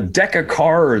on a deck of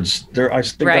cards.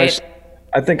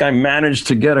 I think I managed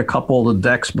to get a couple of the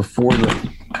decks before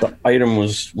the item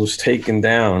was taken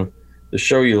down, to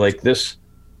show you, like, this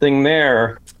thing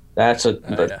there. That's a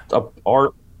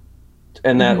art,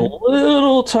 and that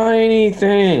little tiny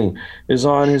thing is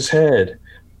on his head.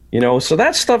 So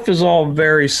that stuff is all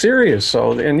very serious.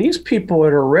 So, and these people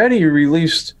had already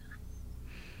released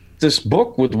this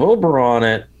book with Wilbur on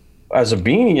it as a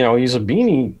beanie. He's a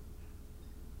beanie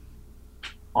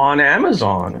on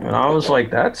Amazon, and I was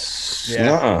like, "That's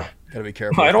gotta be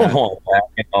careful." I don't want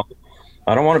that.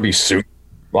 I don't want to be sued.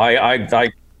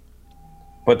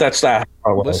 But that's that.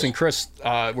 Listen, Chris,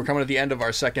 we're coming to the end of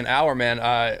our second hour, man.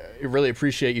 I really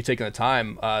appreciate you taking the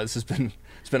time. It's been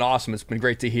awesome. It's been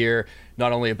great to hear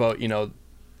not only about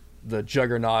the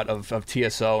juggernaut of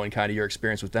TSO and kind of your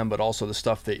experience with them, but also the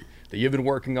stuff that you've been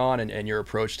working on and your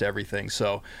approach to everything.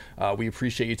 So we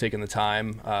appreciate you taking the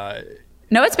time.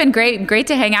 No, it's been great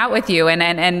to hang out with you,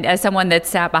 and as someone that's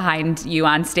sat behind you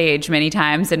on stage many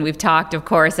times, and we've talked, of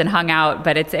course, and hung out.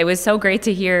 But it was so great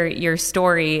to hear your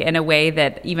story in a way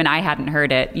that even I hadn't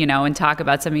heard it, and talk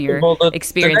about some of your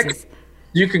experiences.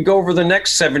 You could go over the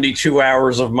next 72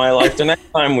 hours of my life the next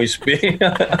time we speak.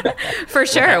 For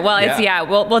sure. Well,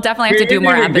 we'll definitely have to do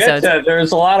more episodes.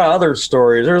 There's a lot of other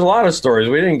stories. There's a lot of stories.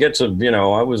 We didn't get to,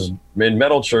 I was in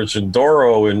Metal Church in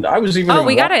Doro, and I was even. Oh,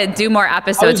 we got to do more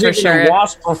episodes for sure.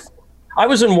 I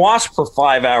was in Wasp for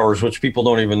 5 hours, which people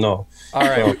don't even know. All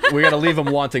right, we got to leave them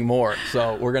wanting more.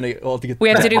 So we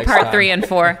have to do part 3 and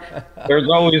 4. There's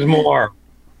always more.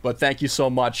 But thank you so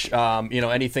much.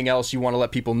 Anything else you want to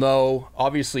let people know?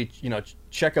 Obviously,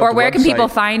 check out. Or where website. Can people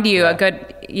find you?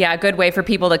 Yeah. A good way for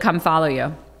people to come follow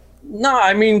you. No,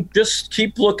 I mean, just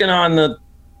keep looking on the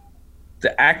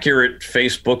accurate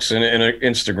Facebooks and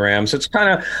Instagrams. It's kind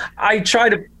of, I try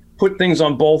to put things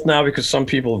on both now, because some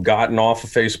people have gotten off of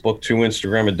Facebook to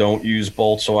Instagram and don't use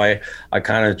both. So I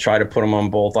kind of try to put them on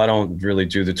both. I don't really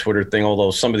do the Twitter thing, although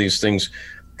some of these things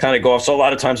kind of go off. So a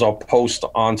lot of times I'll post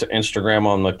onto Instagram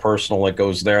on my personal, it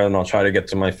goes there, and I'll try to get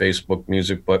to my Facebook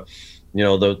music. But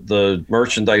the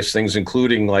merchandise things,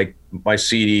 including like my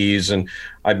CDs, and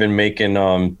I've been making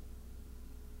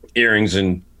earrings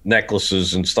and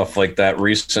necklaces and stuff like that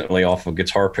recently off of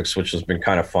Guitar Picks, which has been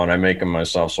kind of fun. I make them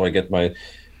myself. So I get my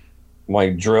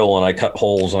drill and I cut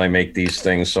holes and I make these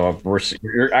things. So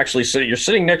you're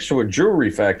sitting next to a jewelry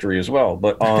factory as well.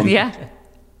 But yeah.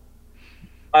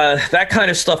 That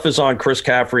kind of stuff is on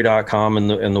chriscaffrey.com,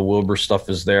 and the Wilbur stuff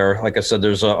is there. Like I said,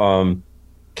 there's a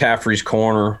Caffrey's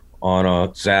Corner on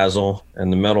Zazzle,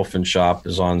 and the Metalfin Shop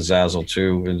is on Zazzle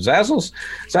too. And Zazzle's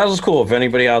cool. If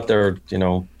anybody out there,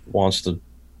 wants to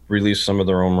release some of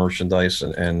their own merchandise,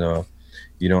 and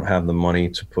you don't have the money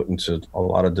to put into a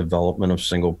lot of development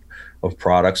of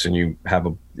products, and you have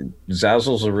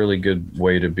Zazzle's a really good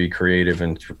way to be creative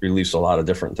and to release a lot of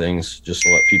different things, just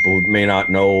to let people who may not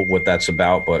know what that's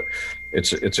about, but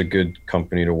it's a good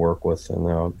company to work with,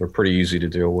 and they're pretty easy to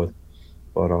deal with.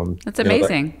 But that's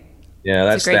amazing.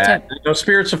 That's that.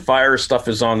 Spirits of Fire stuff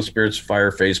is on Spirits of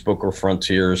Fire Facebook, or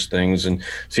Frontiers things, and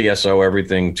TSO,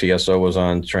 everything TSO was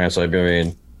on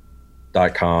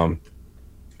Trans-Siberian.com.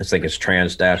 I think it's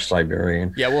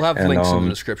trans-siberian. Yeah, we'll have links in the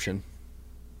description.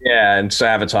 Yeah, and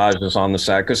Savatage is on the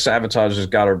side, because Savatage has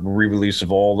got a re-release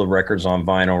of all the records on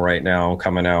vinyl right now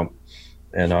coming out.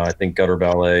 And I think Gutter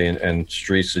Ballet and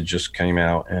Streets had just came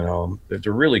out. And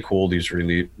they're really cool, these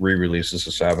re-releases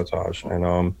of Savatage. And,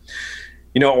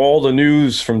 all the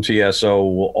news from TSO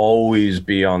will always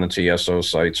be on the TSO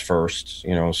sites first.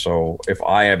 So if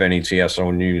I have any TSO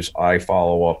news, I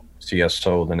follow up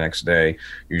TSO the next day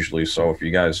usually. So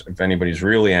if anybody's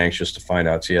really anxious to find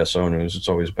out TSO news, it's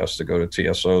always best to go to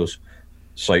TSO's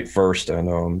site first,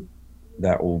 and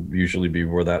that will usually be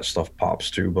where that stuff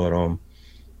pops to. But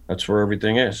that's where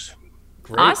everything is.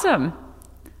 Great. Awesome.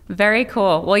 Very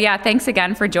cool. Well, yeah, thanks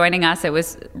again for joining us. It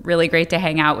was really great to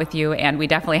hang out with you, and we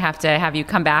definitely have to have you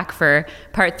come back for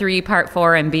part 3, part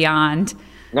 4, and beyond.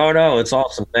 No, it's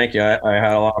awesome. Thank you. I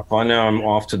had a lot of fun. Now I'm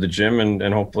off to the gym, and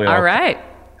hopefully All right.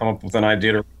 come up with an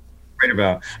idea to write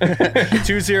about.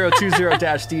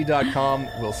 2020-d.com.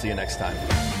 We'll see you next time.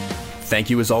 Thank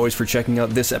you as always for checking out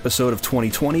this episode of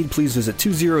 2020. Please visit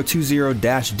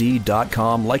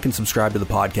 2020-d.com. Like and subscribe to the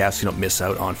podcast so you don't miss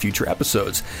out on future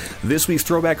episodes. This week's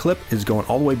throwback clip is going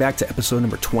all the way back to episode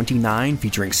number 29,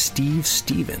 featuring Steve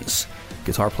Stevens,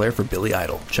 guitar player for Billy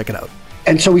Idol. Check it out.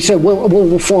 And so we said, well,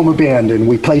 we'll form a band, and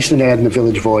we placed an ad in the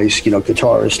Village Voice,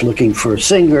 guitarist looking for a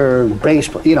singer, bass,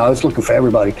 I was looking for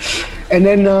everybody. And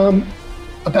then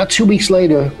about 2 weeks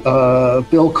later,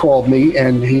 Bill called me,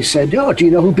 and he said, oh, do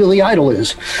you know who Billy Idol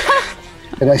is?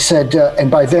 And I said, and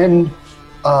by then,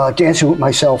 Dancing With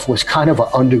Myself was kind of an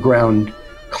underground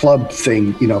club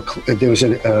thing. There was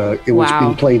it was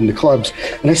being played in the clubs.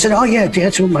 And I said, oh, yeah,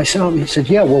 Dancing With Myself. He said,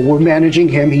 yeah, well, we're managing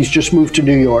him. He's just moved to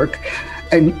New York.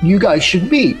 And you guys should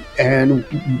meet. And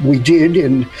we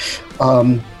did.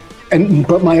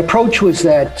 But my approach was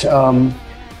that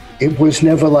it was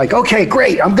never like, okay,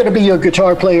 great, I'm going to be your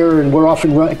guitar player and we're off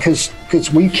and running.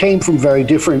 Because we came from very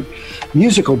different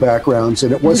musical backgrounds.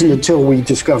 And it wasn't until we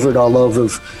discovered our love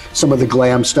of some of the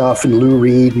glam stuff and Lou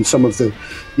Reed and some of the,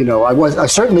 I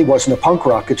certainly wasn't a punk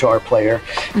rock guitar player,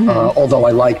 although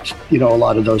I liked, a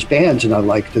lot of those bands and I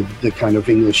liked the kind of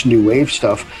English new wave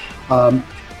stuff.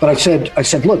 But I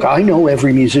said, look, I know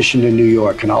every musician in New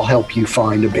York, and I'll help you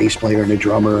find a bass player and a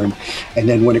drummer, and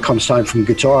then when it comes time for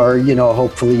guitar,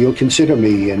 hopefully you'll consider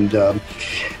me. And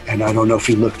I don't know if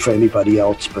he looked for anybody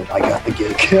else, but I got the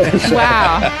gig. So.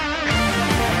 Wow.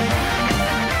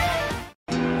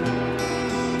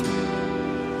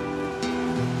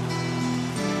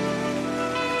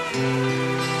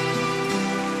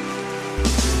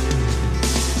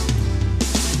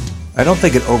 I don't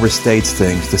think it overstates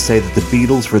things to say that the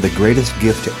Beatles were the greatest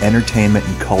gift to entertainment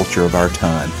and culture of our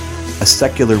time, a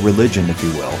secular religion, if you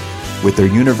will, with their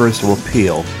universal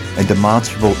appeal and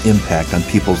demonstrable impact on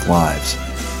people's lives.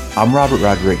 I'm Robert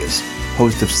Rodriguez,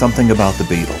 host of Something About the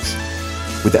Beatles.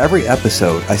 With every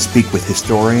episode, I speak with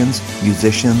historians,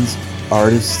 musicians,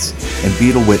 artists, and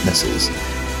Beatle witnesses,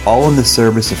 all in the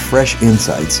service of fresh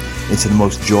insights into the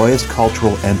most joyous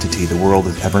cultural entity the world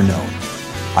has ever known.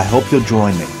 I hope you'll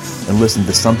join me and listen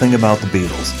to Something About the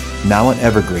Beatles, now on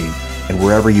Evergreen and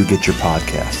wherever you get your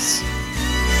podcasts.